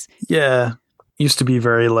is. Yeah. Used to be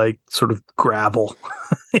very like sort of gravel.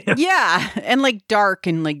 And like dark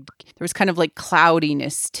and like there was kind of like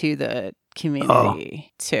cloudiness to the community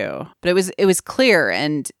too, but it was clear,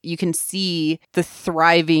 and you can see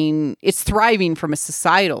it's thriving from a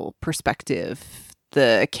societal perspective.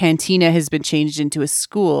 The cantina has been changed into a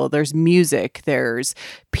school. There's music. There's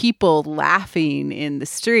people laughing in the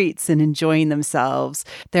streets and enjoying themselves.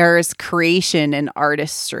 There's creation and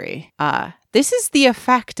artistry. This is the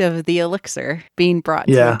effect of the elixir being brought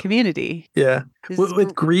to the community. Yeah.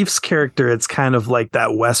 With Greef's character, it's kind of like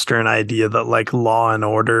that Western idea that like law and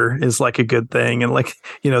order is like a good thing. And like,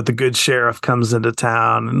 you know, the good sheriff comes into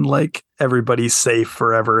town and like everybody's safe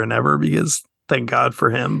forever and ever because thank God for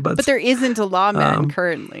him. But there isn't a lawman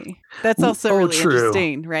currently. That's also really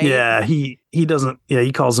interesting, right? Yeah, he doesn't. Yeah,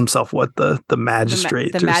 he calls himself what the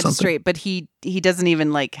magistrate. The magistrate, but he doesn't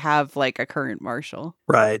even like have like a current marshal.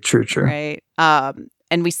 Right. True. Right.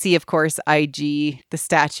 And we see, of course, IG, the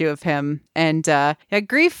statue of him. And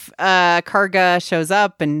Greef Karga shows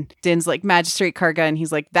up and Din's like, Magistrate Karga. And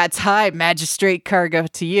he's like, that's hi, Magistrate Karga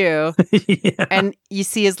to you. And you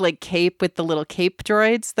see his like cape with the little cape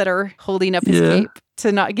droids that are holding up his cape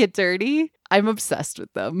to not get dirty. I'm obsessed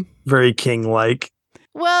with them. Very king-like.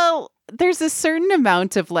 Well, there's a certain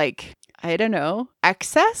amount of like, I don't know,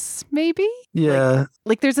 excess maybe? Yeah.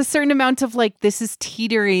 Like there's a certain amount of like, this is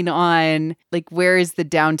teetering on like, where is the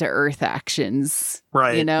down to earth actions?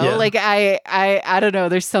 Right. You know, like I don't know.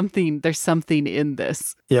 There's something in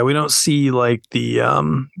this. Yeah. We don't see like the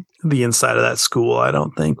inside of that school. I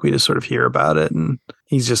don't think. We just sort of hear about it and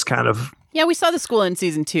he's just kind of. Yeah, we saw the school in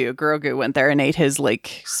season 2. Grogu went there and ate his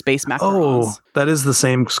like space macarons. Oh, that is the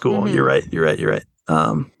same school. Mm-hmm. You're right.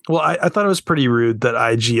 Well, I thought it was pretty rude that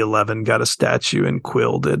IG-11 got a statue and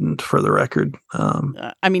Quill didn't, for the record.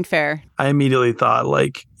 I mean, fair. I immediately thought,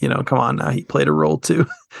 like, you know, come on now. He played a role, too.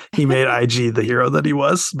 He made IG the hero that he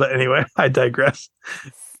was. But anyway, I digress.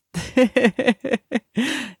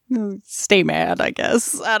 Stay mad, I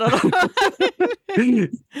guess. I don't know.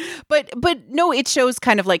 But no, it shows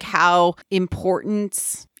kind of like how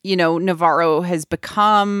important, you know, Nevarro has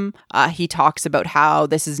become. He talks about how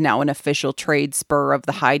this is now an official trade spur of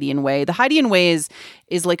the Hydian Way. The Hydian Way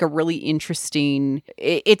is like a really interesting,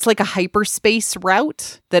 it's like a hyperspace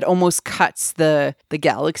route that almost cuts the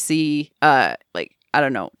galaxy, like, I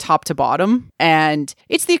don't know, top to bottom. And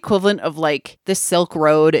it's the equivalent of like the Silk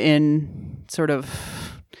Road in sort of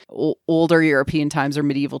older European times or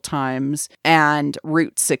medieval times, and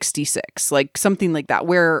Route 66, like something like that,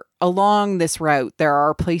 where along this route, there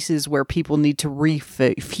are places where people need to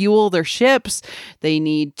refuel their ships.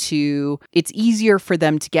 It's easier for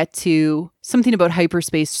them to get to something about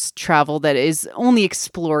hyperspace travel that is only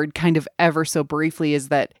explored kind of ever so briefly is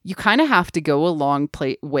that you kind of have to go along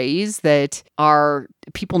ways that are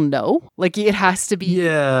people know. Like it has to be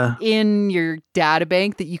in your data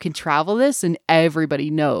bank that you can travel this and everybody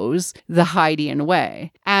knows the Hydian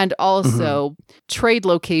way. And also trade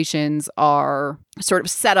locations are sort of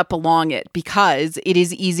set up along it because it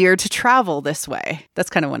is easier to travel this way. That's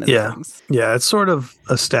kind of one of the things. Yeah, it's sort of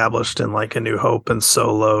established in like A New Hope and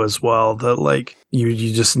Solo as well that like you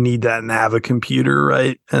just need that nav a computer,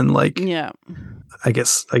 right? And like I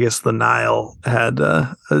guess the Nile had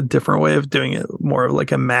a different way of doing it, more of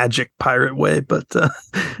like a magic pirate way, but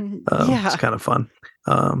it's kind of fun.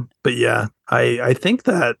 But yeah, I think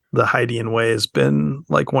that the Hydian way has been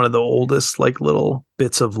like one of the oldest like little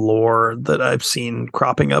bits of lore that I've seen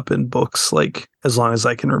cropping up in books like as long as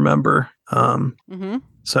I can remember.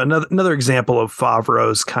 So another example of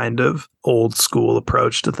Favreau's kind of old school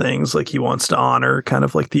approach to things, like he wants to honor kind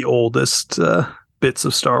of like the oldest bits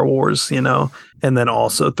of Star Wars, you know, and then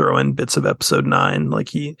also throw in bits of Episode 9. Like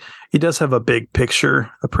he does have a big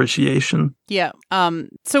picture appreciation. Yeah.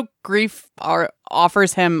 So Greef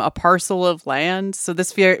offers him a parcel of land. So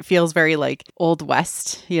this feels very like Old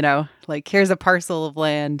West, you know, like here's a parcel of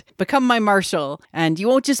land, become my marshal. And you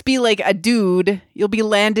won't just be like a dude, you'll be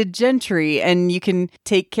landed gentry and you can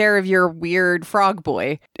take care of your weird frog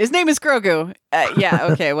boy. His name is Grogu.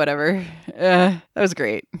 Okay, whatever. That was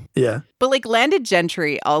great. Yeah. But like landed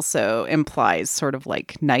gentry also implies sort of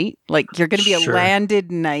like knight. Like you're going to be a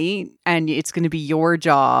landed knight and it's going to be your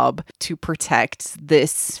job to protect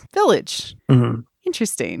this village. Mm-hmm.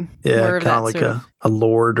 Interesting. Yeah, kind of like a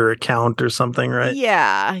lord or a count or something, right?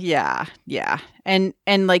 Yeah. And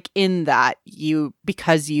like in that,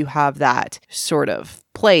 because you have that sort of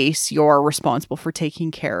place, you're responsible for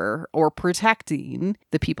taking care or protecting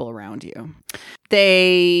the people around you.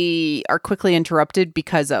 They are quickly interrupted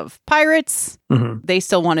because of pirates. Mm-hmm. They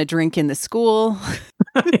still want to drink in the school.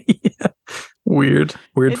 Weird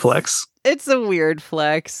flex. It's a weird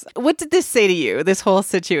flex. What did this say to you, this whole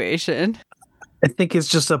situation? I think it's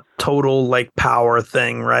just a total like power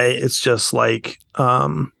thing, right? It's just like,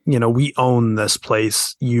 we own this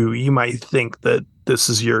place. You might think that this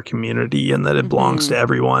is your community and that it belongs to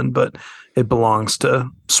everyone, but it belongs to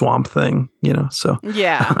Swamp Thing, you know? So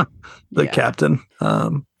yeah, the captain.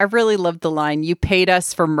 I really loved the line, "You paid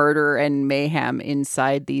us for murder and mayhem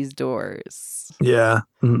inside these doors." Yeah.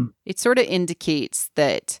 Mm-hmm. It sort of indicates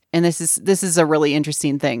that, and this is a really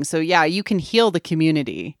interesting thing. So yeah, you can heal the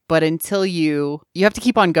community, but until you have to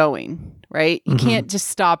keep on going, right? You can't just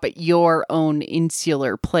stop at your own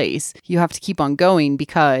insular place. You have to keep on going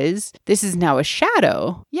because this is now a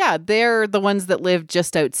shadow. Yeah, they're the ones that live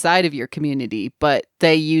just outside of your community, but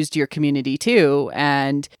they used your community too.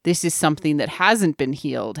 And this is something that hasn't been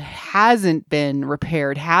healed, hasn't been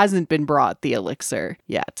repaired, hasn't been brought the elixir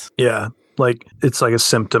yet. Yeah. Like it's like a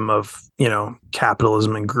symptom of,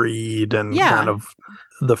 capitalism and greed and kind of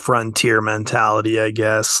the frontier mentality, I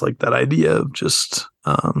guess, like that idea of just,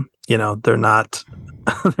 they're not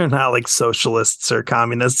like socialists or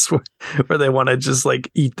communists where they want to just like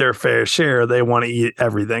eat their fair share. They want to eat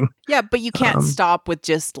everything. Yeah, but you can't stop with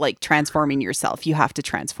just like transforming yourself. You have to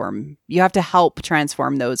transform. You have to help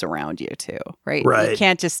transform those around you too, right? You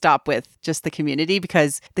can't just stop with just the community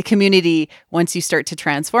because the community, once you start to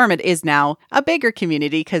transform it, is now a bigger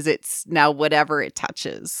community because it's now whatever it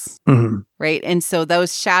touches. Mm-hmm. Right. And so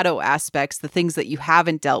those shadow aspects, the things that you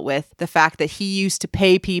haven't dealt with, the fact that he used to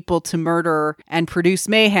pay people to murder and produce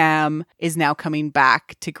mayhem is now coming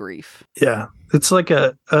back to Greef. Yeah. It's like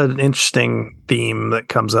an interesting theme that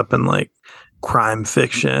comes up in like crime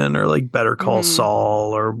fiction or like Better Call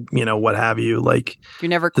Saul or, what have you. Like you're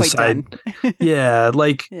never quite done. Yeah.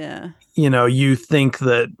 Like, you think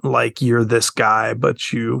that like you're this guy, but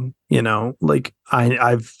like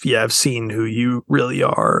I've seen who you really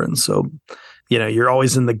are. And so, you're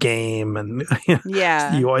always in the game and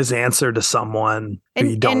you always answer to someone who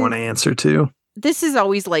you don't want to answer to. This is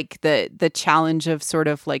always like the challenge of sort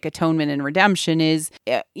of like atonement and redemption is,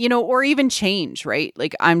 or even change, right?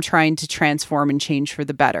 Like I'm trying to transform and change for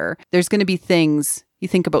the better. There's going to be things. You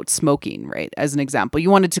think about smoking, right? As an example, you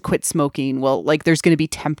wanted to quit smoking. Well, like there's going to be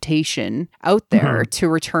temptation out there to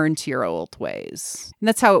return to your old ways. And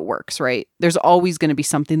that's how it works, right? There's always going to be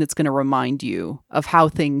something that's going to remind you of how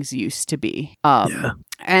things used to be.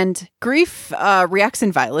 And Greef reacts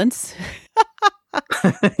in violence.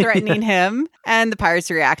 Threatening him, and the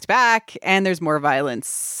pirates react back, and there's more violence.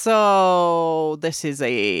 So this is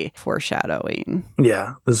a foreshadowing.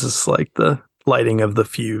 Yeah, this is like the lighting of the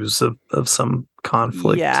fuse of some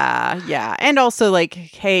conflict. Yeah. And also like,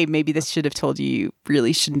 hey, maybe this should have told you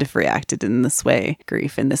really shouldn't have reacted in this way,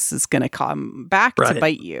 Grief, and this is going to come back to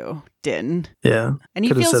bite you, Din. Yeah. And he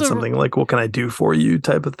could have feels said something like, what can I do for you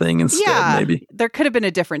type of thing instead, maybe. There could have been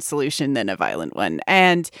a different solution than a violent one.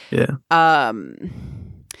 And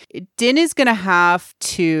Din is going to have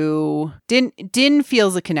to... Din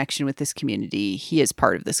feels a connection with this community. He is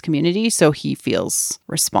part of this community, so he feels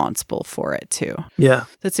responsible for it too. Yeah.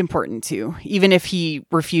 That's important too, even if he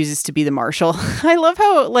refuses to be the marshal. I love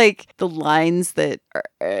how, like, the lines that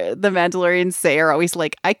the Mandalorians say are always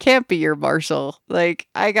like, I can't be your marshal. Like,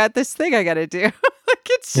 I got this thing I got to do.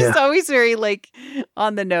 It's just always very, like,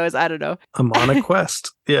 on the nose. I don't know. I'm on a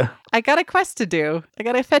quest. Yeah. I got a quest to do. I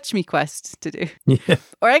got a fetch me quest to do. Yeah.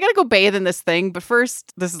 Or I got to go bathe in this thing. But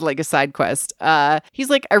first, this is like a side quest. He's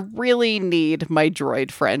like, I really need my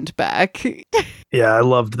droid friend back. Yeah, I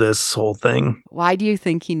loved this whole thing. Why do you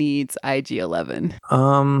think he needs IG-11?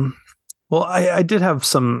 Well, I did have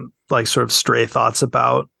some, like, sort of stray thoughts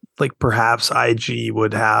about, like, perhaps IG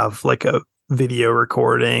would have, like, a video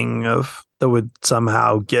recording that would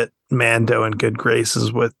somehow get Mando in good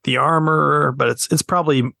graces with the armor, but it's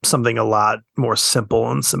probably something a lot more simple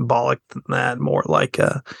and symbolic than that. More like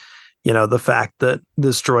the fact that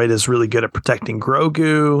this droid is really good at protecting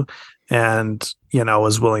Grogu, and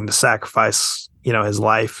is willing to sacrifice his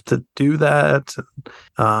life to do that.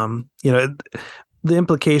 The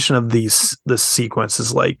implication of this sequence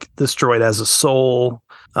is like this droid has a soul.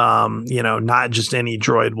 Not just any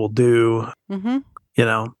droid will do. Mm-hmm.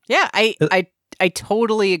 Yeah, I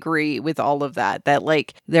totally agree with all of that. That,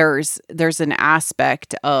 like, there's an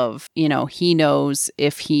aspect of, he knows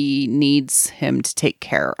if he needs him to take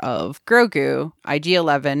care of Grogu,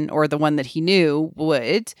 IG-11, or the one that he knew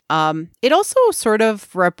would. It also sort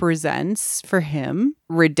of represents for him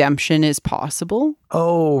redemption is possible.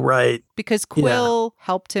 Oh, right. Because Quill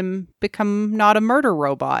helped him become not a murder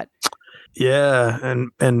robot. Yeah,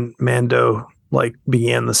 and Mando, like,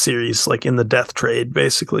 began the series, like, in the death trade,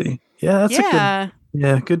 basically. Yeah,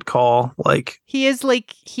 that's good call. Like, he is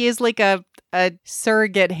like a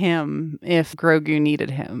surrogate him if Grogu needed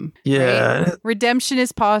him. Yeah. Right? Redemption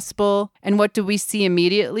is possible. And what do we see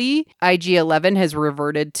immediately? IG-11 has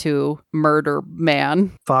reverted to murder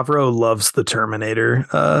man. Favreau loves the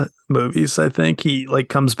Terminator movies, I think. He, like,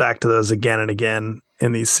 comes back to those again and again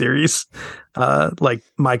in these series. Like,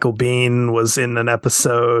 Michael Biehn was in an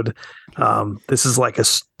episode. This is like a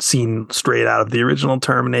scene straight out of the original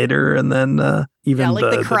Terminator, and then even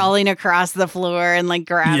the crawling across the floor and, like,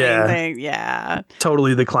 grabbing things. Yeah,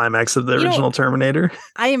 totally the climax of the original Terminator.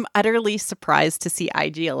 I am utterly surprised to see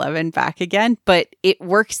IG-11 back again, but it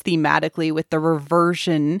works thematically with the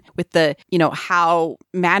reversion, with the how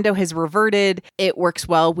Mando has reverted. It works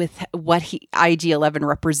well with what IG-11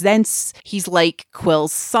 represents. He's like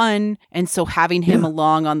Quill's son, and so having him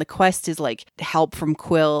along on the quest is like help from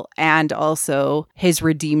Quill and also his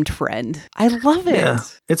redeemed friend. I love it. Yeah.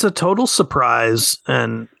 It's a total surprise,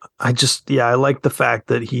 and I like the fact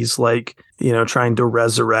that he's, like, trying to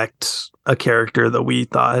resurrect a character that we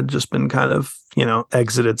thought had just been kind of,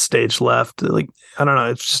 exited stage left. Like, I don't know,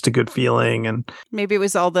 it's just a good feeling. And maybe it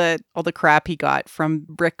was all the crap he got from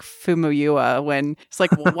Rick Famuyiwa when it's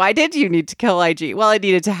like, well, why did you need to kill IG? Well, it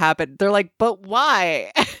needed to happen. They're like, but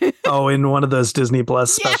why? Oh, in one of those Disney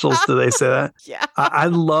Plus specials, do they say that? Yeah. I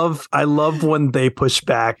love when they push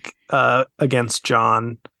back against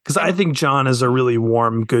John, because I think John is a really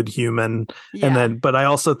warm, good human. Yeah. But I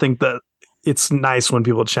also think that it's nice when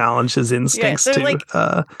people challenge his instincts too. Like,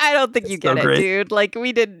 I don't think you get it, dude. Like,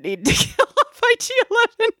 we didn't need to kill off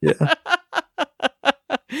IG-11. Yeah.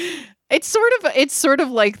 It's sort of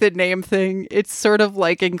like the name thing. It's sort of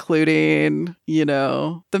like including,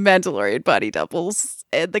 the Mandalorian body doubles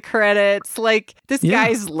in the credits. Like, this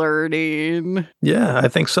guy's learning. Yeah, I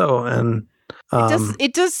think so. And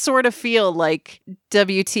it does sort of feel like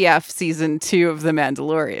WTF season 2 of The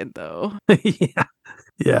Mandalorian, though. Yeah.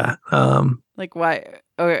 Yeah. Like, why?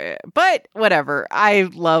 Okay. But whatever. I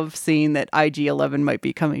love seeing that IG-11 might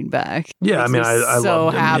be coming back. Yeah, I mean, I so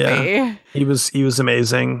loved him. Happy. Yeah. He was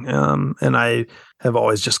amazing. And I have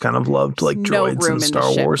always just kind of loved, like, droids in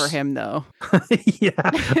Star Wars. For him, though. Yeah,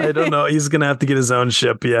 I don't know. He's gonna have to get his own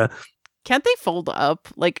ship. Yeah. Can't they fold up?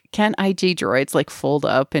 Like, can IG droids, like, fold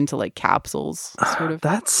up into, like, capsules? Sort of.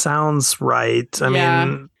 That sounds right. I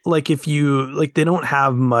mean, like, if you, like, they don't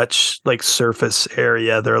have much, like, surface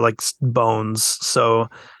area. They're like bones. So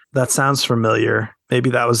that sounds familiar.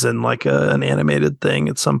 Maybe that was in, like, an animated thing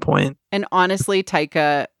at some point. And honestly,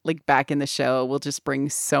 Taika, like, back in the show, will just bring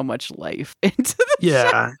so much life into the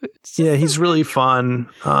show. Yeah, he's really fun.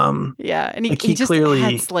 Yeah, and like, he just clearly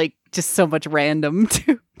adds, like, just so much random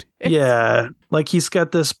too. Yeah, like he's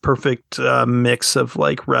got this perfect mix of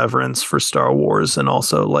like reverence for Star Wars and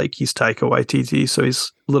also like he's Taika Waititi, so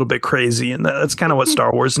he's a little bit crazy, and that's kind of what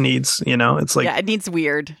Star Wars needs, you know? It's like it needs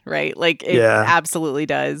weird, right? Like it absolutely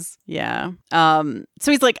does. Yeah.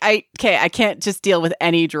 So he's like, I can't just deal with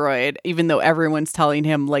any droid, even though everyone's telling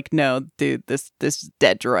him like, no, dude, this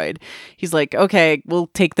dead droid. He's like, okay, we'll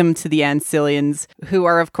take them to the Ancillians, who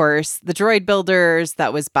are of course the droid builders.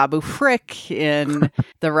 That was Babu Frick in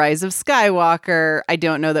The Rise of Skywalker. I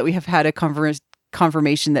don't know that we have had a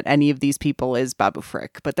confirmation that any of these people is Babu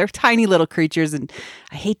Frick, but they're tiny little creatures, and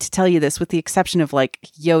I hate to tell you this, with the exception of like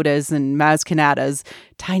Yodas and Maz Kanata's,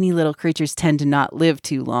 tiny little creatures tend to not live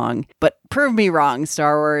too long. But prove me wrong,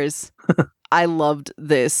 Star Wars. I loved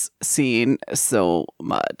this scene so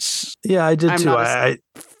much. Yeah, I did too. I'm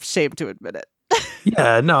ashamed to admit it.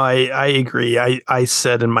 Yeah, no, I agree. I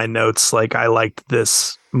said in my notes, like, I liked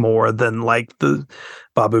this more than like the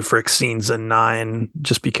Babu Frick scenes in 9,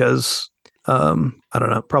 just because I don't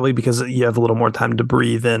know, probably because you have a little more time to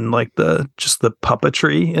breathe in like the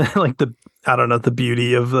puppetry and like the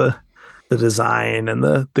beauty of the design, and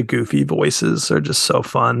the goofy voices are just so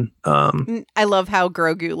fun. I love how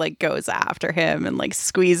Grogu like goes after him and like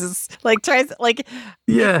squeezes, like tries, like,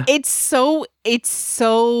 yeah, it's so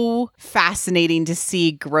fascinating to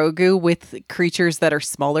see Grogu with creatures that are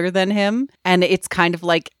smaller than him, and it's kind of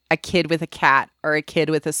like a kid with a cat, or a kid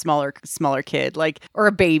with a smaller kid, like, or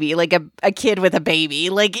a baby, like a kid with a baby.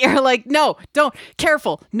 Like, you're like, no, don't,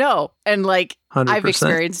 careful, no. And like, 100%. I've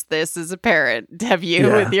experienced this as a parent. Have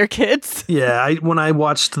you with your kids? Yeah, when I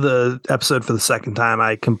watched the episode for the second time,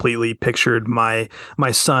 I completely pictured my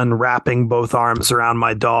son wrapping both arms around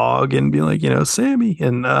my dog and being like, you know, Sammy,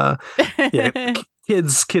 and yeah.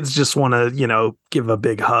 Kids just want to, you know, give a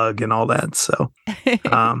big hug and all that. So,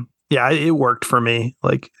 yeah, it worked for me.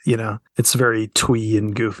 Like, you know, it's very twee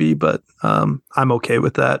and goofy, but I'm okay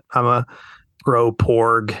with that. I'm a pro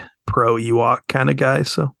Porg, pro Ewok kind of guy.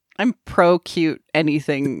 So I'm pro cute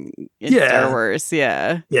anything in Star Wars.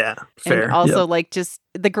 Yeah. Yeah. Fair. And also, like, just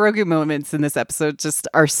the Grogu moments in this episode just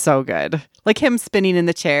are so good. Like him spinning in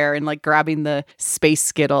the chair and like grabbing the space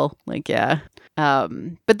skittle. Like, yeah.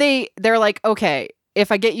 But they're like, okay, if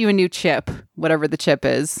I get you a new chip, whatever the chip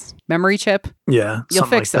is, memory chip, you'll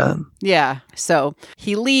fix like it. Yeah. So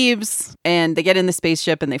he leaves, and they get in the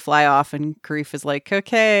spaceship and they fly off, and Karif is like,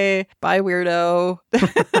 okay, bye, weirdo.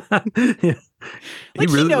 Yeah. He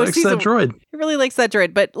really likes that droid. He really likes that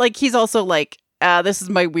droid, but like, he's also like, this is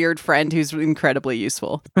my weird friend who's incredibly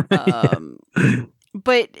useful.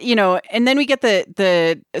 But, you know, and then we get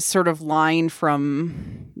the sort of line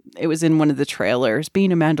from, it was in one of the trailers,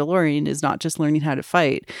 being a Mandalorian is not just learning how to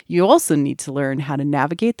fight. You also need to learn how to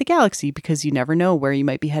navigate the galaxy, because you never know where you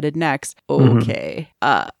might be headed next. Okay.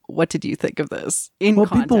 What did you think of this in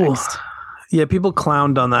context? People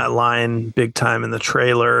clowned on that line big time in the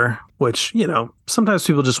trailer, which, you know, sometimes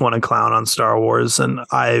people just want to clown on Star Wars, and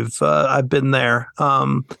I've been there.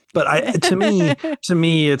 But to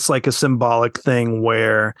me, it's like a symbolic thing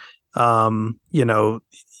where, you know,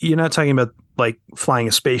 you're not talking about like flying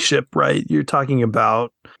a spaceship, right? You're talking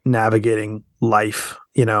about navigating life,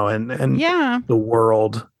 you know, and the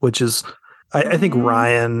world, which is, I think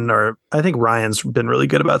Ryan's been really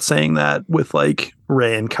good about saying that with like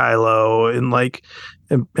Rey and Kylo, and like,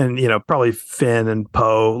 and you know, probably Finn and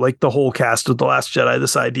Poe, like the whole cast of The Last Jedi,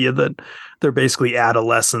 this idea that they're basically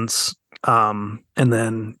adolescents. And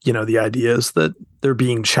then, you know, the idea is that they're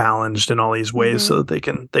being challenged in all these ways so that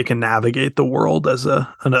they can navigate the world as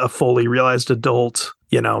a fully realized adult,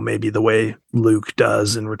 you know, maybe the way Luke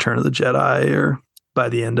does in Return of the Jedi, or by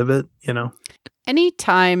the end of it, you know. Any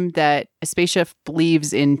time that a spaceship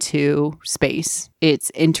leaves into space,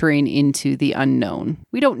 it's entering into the unknown.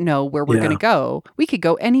 We don't know where we're going to go. We could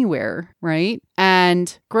go anywhere, right?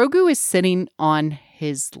 And Grogu is sitting on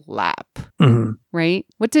his lap, right?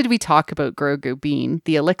 What did we talk about Grogu being?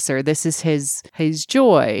 The elixir. This is his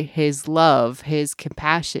joy, his love, his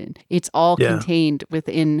compassion. It's all contained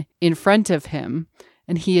in front of him.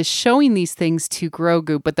 And he is showing these things to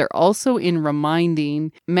Grogu, but they're also in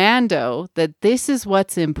reminding Mando that this is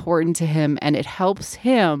what's important to him, and it helps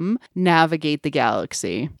him navigate the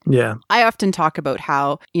galaxy. Yeah. I often talk about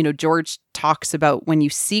how, you know, George talks about when you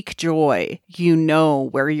seek joy, you know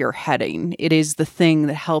where you're heading. It is the thing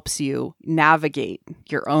that helps you navigate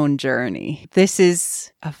your own journey. This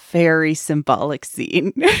is a very symbolic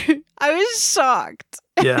scene. I was shocked.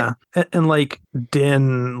 Yeah. And like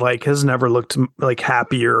Din like has never looked like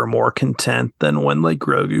happier or more content than when like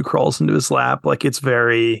Grogu crawls into his lap. Like, it's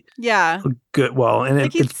very good. Well, and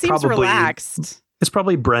like, it seems probably relaxed. It's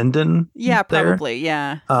probably Brendan. Yeah, there. probably.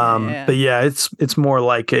 Yeah. But yeah, it's more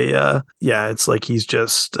like it's like he's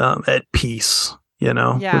just at peace,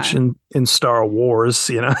 Yeah. which in Star Wars,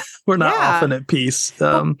 we're not often at peace.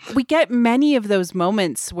 We get many of those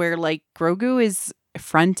moments where like Grogu is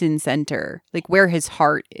front and center, like where his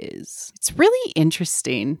heart is. It's really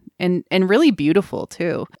interesting and really beautiful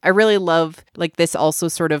too. I really love like this also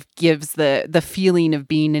sort of gives the feeling of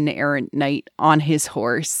being an errant knight on his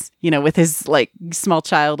horse, with his like small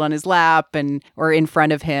child on his lap or in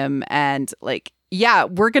front of him, and like, yeah,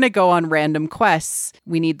 we're going to go on random quests.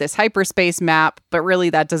 We need this hyperspace map, but really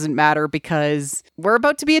that doesn't matter because we're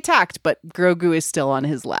about to be attacked, but Grogu is still on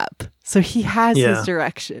his lap. So he has his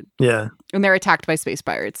direction. Yeah. And they're attacked by space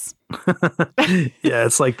pirates. Yeah,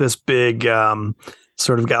 it's like this big,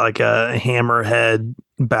 sort of got like a hammerhead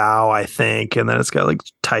bow, I think. And then it's got like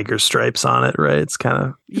tiger stripes on it, right? It's kind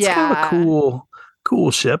of a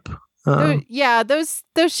cool ship. Those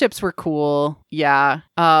ships were cool. Yeah.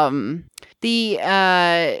 What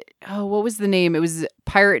was the name? It was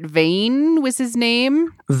Pirate Vane was his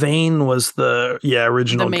name. Vane was the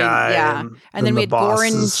original guy. Yeah. And then we had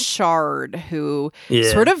Goran Shard, who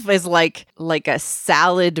sort of is like a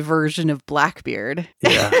salad version of Blackbeard.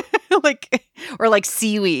 Yeah. or like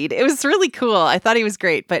seaweed. It was really cool. I thought he was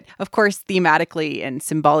great. But of course, thematically and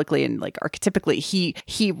symbolically and like archetypically,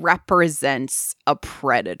 he represents a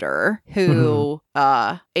predator who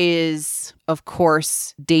is, of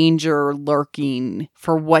course, danger lurking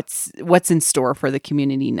for what's in store for the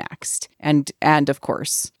community next. And of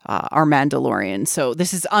course, our Mandalorian. So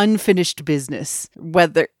this is unfinished business.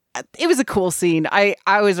 It was a cool scene. I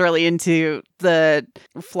was really into the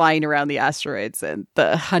flying around the asteroids and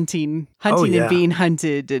the hunting and being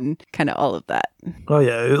hunted and kind of all of that. Oh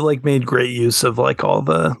yeah, it like made great use of like all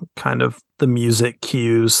the kind of the music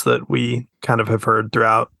cues that we kind of have heard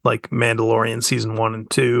throughout like Mandalorian season 1 and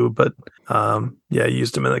 2, but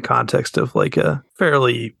used them in the context of like a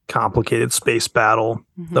fairly complicated space battle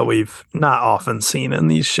that we've not often seen in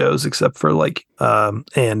these shows, except for like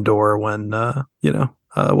Andor when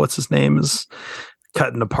what's his name is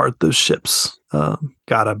cutting apart those ships.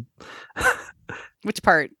 Which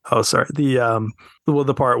part? Oh, sorry.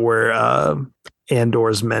 The part where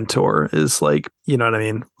Andor's mentor is like, you know what I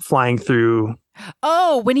mean, flying through.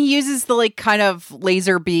 Oh, when he uses the like kind of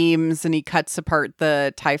laser beams and he cuts apart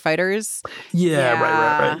the TIE fighters. Yeah.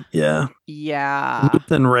 Right. Yeah.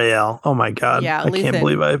 Luthen Rael. Oh my God. Yeah, I can't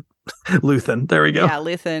believe Luthen. There we go. Yeah,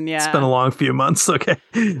 Luthen. Yeah. It's been a long few months. Okay.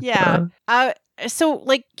 Yeah. So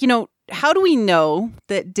like, how do we know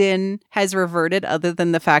that Din has reverted other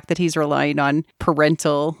than the fact that he's relying on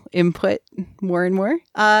parental input more and more?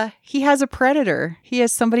 He has a predator. He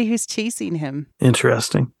has somebody who's chasing him.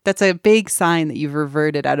 Interesting. That's a big sign that you've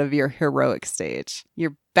reverted out of your heroic stage.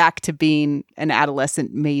 You're back to being an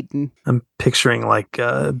adolescent maiden. I'm picturing like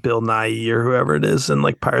Bill Nighy or whoever it is in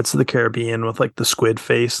like Pirates of the Caribbean with like the squid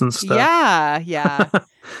face and stuff. Yeah.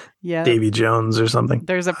 Yeah. Davy Jones or something.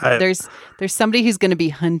 There's somebody who's going to be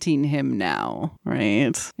hunting him now,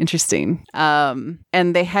 right? Interesting. And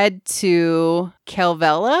they head to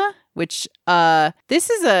Kelvella, which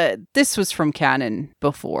this was from canon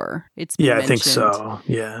before. It's been mentioned, I think so.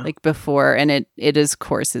 Yeah. Like before, and it is, of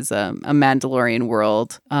course, is a Mandalorian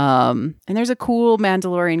world. And there's a cool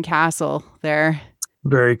Mandalorian castle there.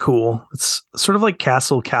 Very cool. It's sort of like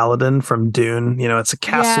Castle Kaladin from Dune. It's a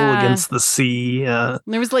castle against the sea. There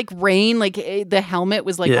was like rain, like the helmet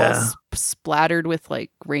was like all splattered with like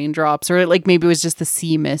raindrops, or like maybe it was just the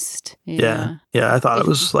sea mist. Yeah. I thought it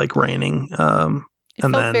was like raining. It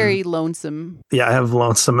felt very lonesome. Yeah, I have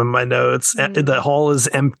lonesome in my notes. The hall is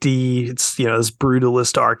empty. It's, this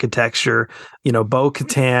brutalist architecture.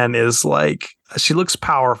 Bo-Katan is like, she looks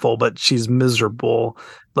powerful, but she's miserable.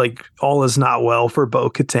 Like, all is not well for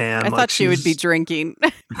Bo-Katan. I thought she would be drinking.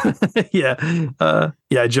 Yeah.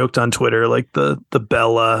 I joked on Twitter, like the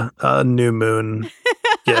Bella New Moon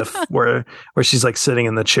gif where she's like sitting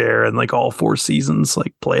in the chair and like all 4 seasons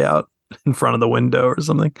like play out in front of the window or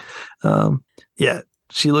something.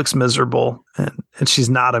 She looks miserable and she's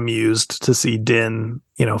not amused to see Din,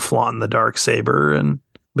 flaunting the Darksaber,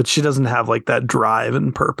 but she doesn't have like that drive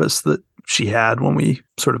and purpose that she had when we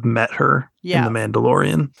sort of met her in The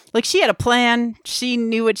Mandalorian. Like she had a plan. She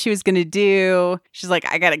knew what she was going to do. She's like,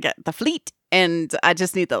 I got to get the fleet and I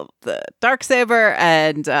just need the Darksaber.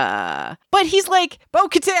 And, but he's like,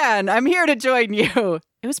 Bo-Katan, I'm here to join you.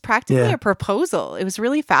 It was practically a proposal. It was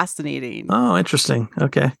really fascinating. Oh, interesting.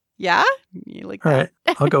 Okay. Yeah? You like All that?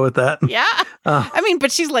 right. I'll go with that. Yeah.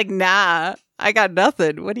 But she's like, nah, I got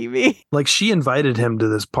nothing. What do you mean? Like, she invited him to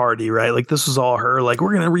this party, right? Like, this was all her. Like,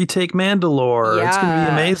 we're going to retake Mandalore. It's going to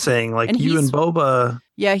be amazing. Like, you and Boba.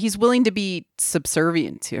 Yeah, he's willing to be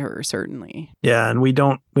subservient to her, certainly. Yeah, and we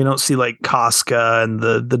don't see like Casca and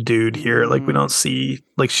the dude here. Like, we don't see,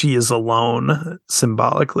 like, she is alone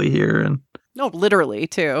symbolically here. And no, literally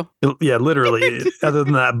too. Yeah, literally. Other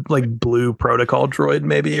than that, like, blue protocol droid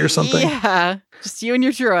maybe or something. Yeah, just you and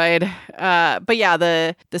your droid. But yeah,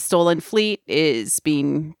 the stolen fleet is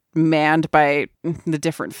being manned by the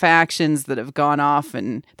different factions that have gone off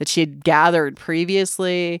and that she had gathered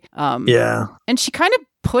previously. Yeah, and she kind of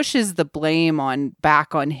pushes the blame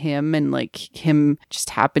back on him, and like him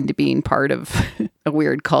just happened to being part of a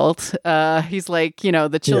weird cult. He's like,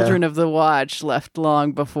 the children of the watch left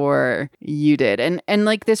long before you did. And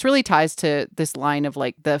like this really ties to this line of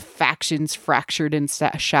like the factions fractured and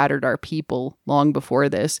shattered our people long before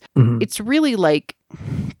this. Mm-hmm. It's really like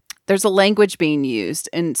there's a language being used,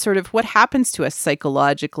 and sort of what happens to us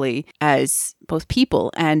psychologically as both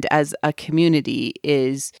people and as a community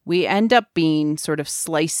is we end up being sort of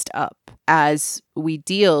sliced up as we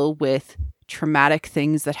deal with traumatic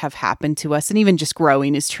things that have happened to us, and even just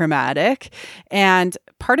growing is traumatic. And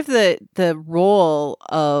part of the role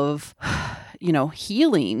of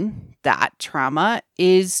healing that trauma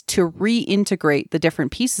is to reintegrate the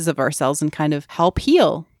different pieces of ourselves and kind of help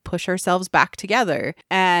heal, push ourselves back together.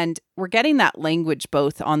 And we're getting that language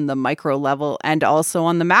both on the micro level and also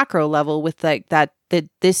on the macro level with like that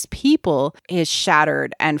this people is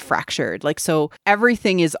shattered and fractured. Like, so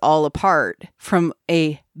everything is all apart from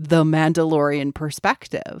the Mandalorian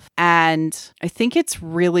perspective. And I think it's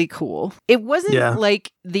really cool. It wasn't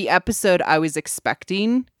like the episode I was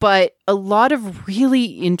expecting, but a lot of really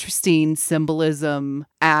interesting symbolism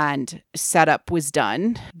and setup was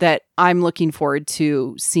done that I'm looking forward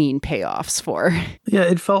to seeing payoffs for. Yeah,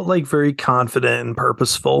 it felt like very confident and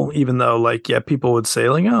purposeful, even though like, people would say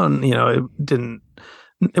like, oh,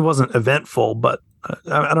 it wasn't eventful, but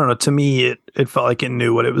I don't know. To me, it felt like it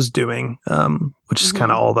knew what it was doing, which is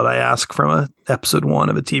kind of all that I ask from a episode 1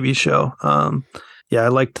 of a TV show. I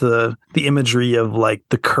liked the imagery of like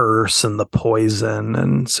the curse and the poison.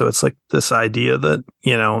 And so it's like this idea that,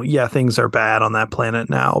 things are bad on that planet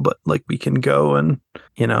now, but like we can go and,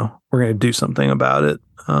 we're going to do something about it.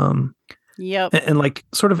 Yep. And like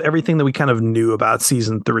sort of everything that we kind of knew about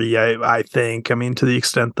season 3, I think, to the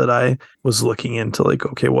extent that I was looking into like,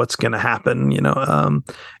 okay, what's going to happen? It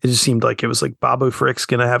just seemed like it was like Babu Frick's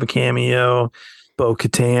going to have a cameo.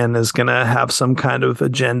 Bo-Katan is going to have some kind of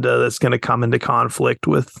agenda that's going to come into conflict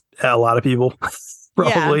with a lot of people,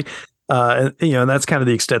 probably. Yeah. And that's kind of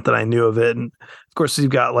the extent that I knew of it. And of course, you've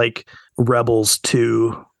got like Rebels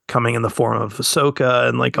 2 coming in the form of Ahsoka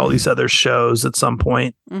and like all these other shows at some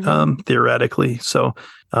point, theoretically. So,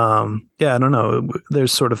 I don't know.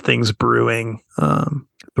 There's sort of things brewing.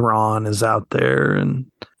 Thrawn is out there and,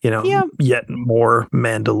 yet more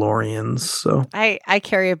Mandalorians. So I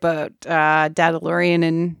carry about Dadalorian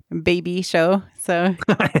and Baby show. So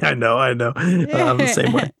I know. The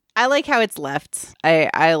same way. I like how it's left.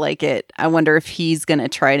 I like it. I wonder if he's going to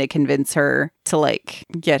try to convince her to like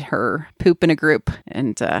get her poop in a group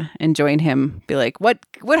and join him. Be like, what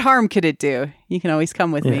harm could it do? You can always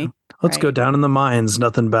come with me. Let's go down in the mines.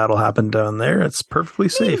 Nothing bad will happen down there. It's perfectly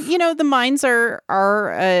safe. The mines are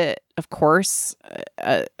of course,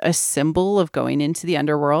 a symbol of going into the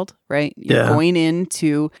underworld, right? You're going in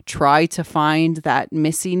to try to find that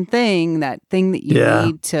missing thing, that thing that you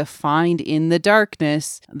need to find in the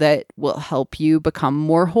darkness that will help you become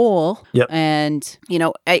more whole. Yep. And,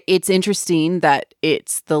 it's interesting that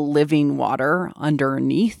it's the living water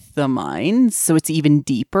underneath the mines. So it's even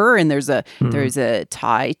deeper. And there's a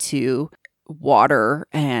tie to water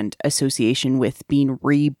and association with being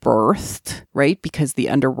rebirthed, right? Because the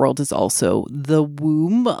underworld is also the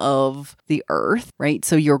womb of the earth, right?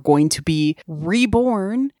 So you're going to be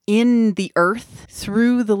reborn in the earth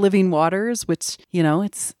through the living waters, which,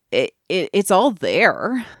 it's all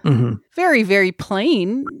there. Mm-hmm. Very, very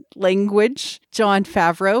plain language, Jon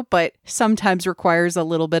Favreau, but sometimes requires a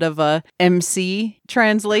little bit of a MC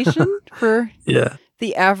translation for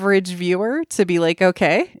the average viewer to be like,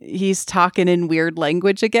 okay, he's talking in weird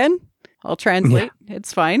language again. I'll translate. Yeah.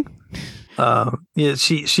 It's fine.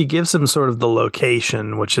 She gives him sort of the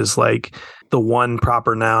location, which is like the one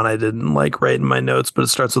proper noun I didn't like write in my notes, but it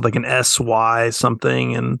starts with like an SY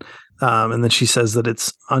something. And And then she says that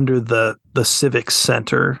it's under the Civic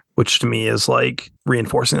Center, which to me is like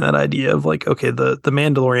reinforcing that idea of like, okay, the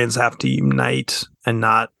Mandalorians have to unite and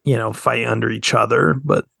not, fight under each other.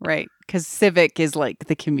 But right. Because Civic is like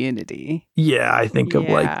the community. Yeah, I think of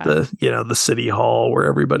like the city hall where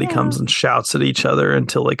everybody comes and shouts at each other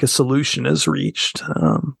until like a solution is reached.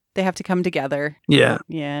 They have to come together. Yeah.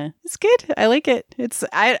 Yeah. It's good. I like it.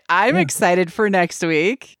 I'm excited for next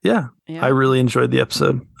week. Yeah. I really enjoyed the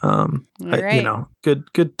episode.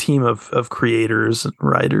 Good team of creators and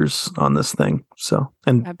writers on this thing. So,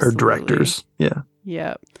 or directors. Yeah.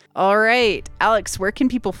 Yeah. All right. Alex, where can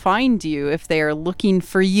people find you if they are looking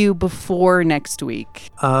for you before next week?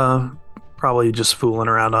 Probably just fooling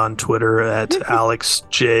around on Twitter at Alex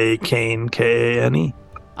J. Kane, Kane.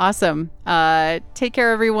 Awesome. Take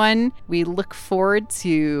care, everyone. We look forward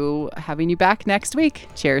to having you back next week.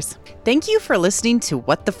 Cheers. Thank you for listening to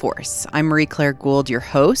What the Force. I'm Marie-Claire Gould, your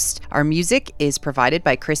host. Our music is provided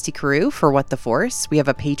by Christy Carew for What the Force. We have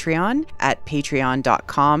a Patreon at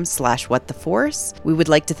patreon.com/whattheforce. We would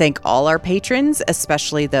like to thank all our patrons,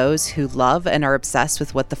 especially those who love and are obsessed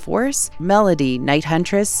with What the Force: Melody, Night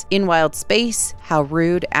Huntress, In Wild Space, How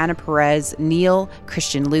Rude, Anna Perez, Neil,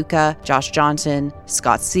 Christian Luca, Josh Johnson,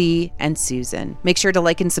 Scott C., and Susan. Make sure to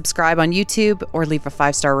like and subscribe on YouTube or leave a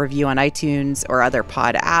 5-star review on iTunes or other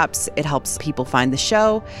pod apps. It helps people find the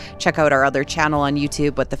show. Check out our other channel on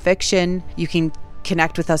YouTube, What the Fiction. You can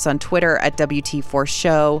connect with us on Twitter at WT Force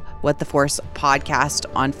Show, What the Force Podcast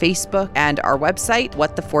on Facebook, and our website,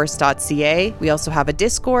 whattheforce.ca. We also have a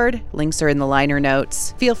Discord. Links are in the liner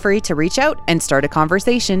notes. Feel free to reach out and start a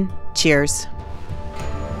conversation. Cheers.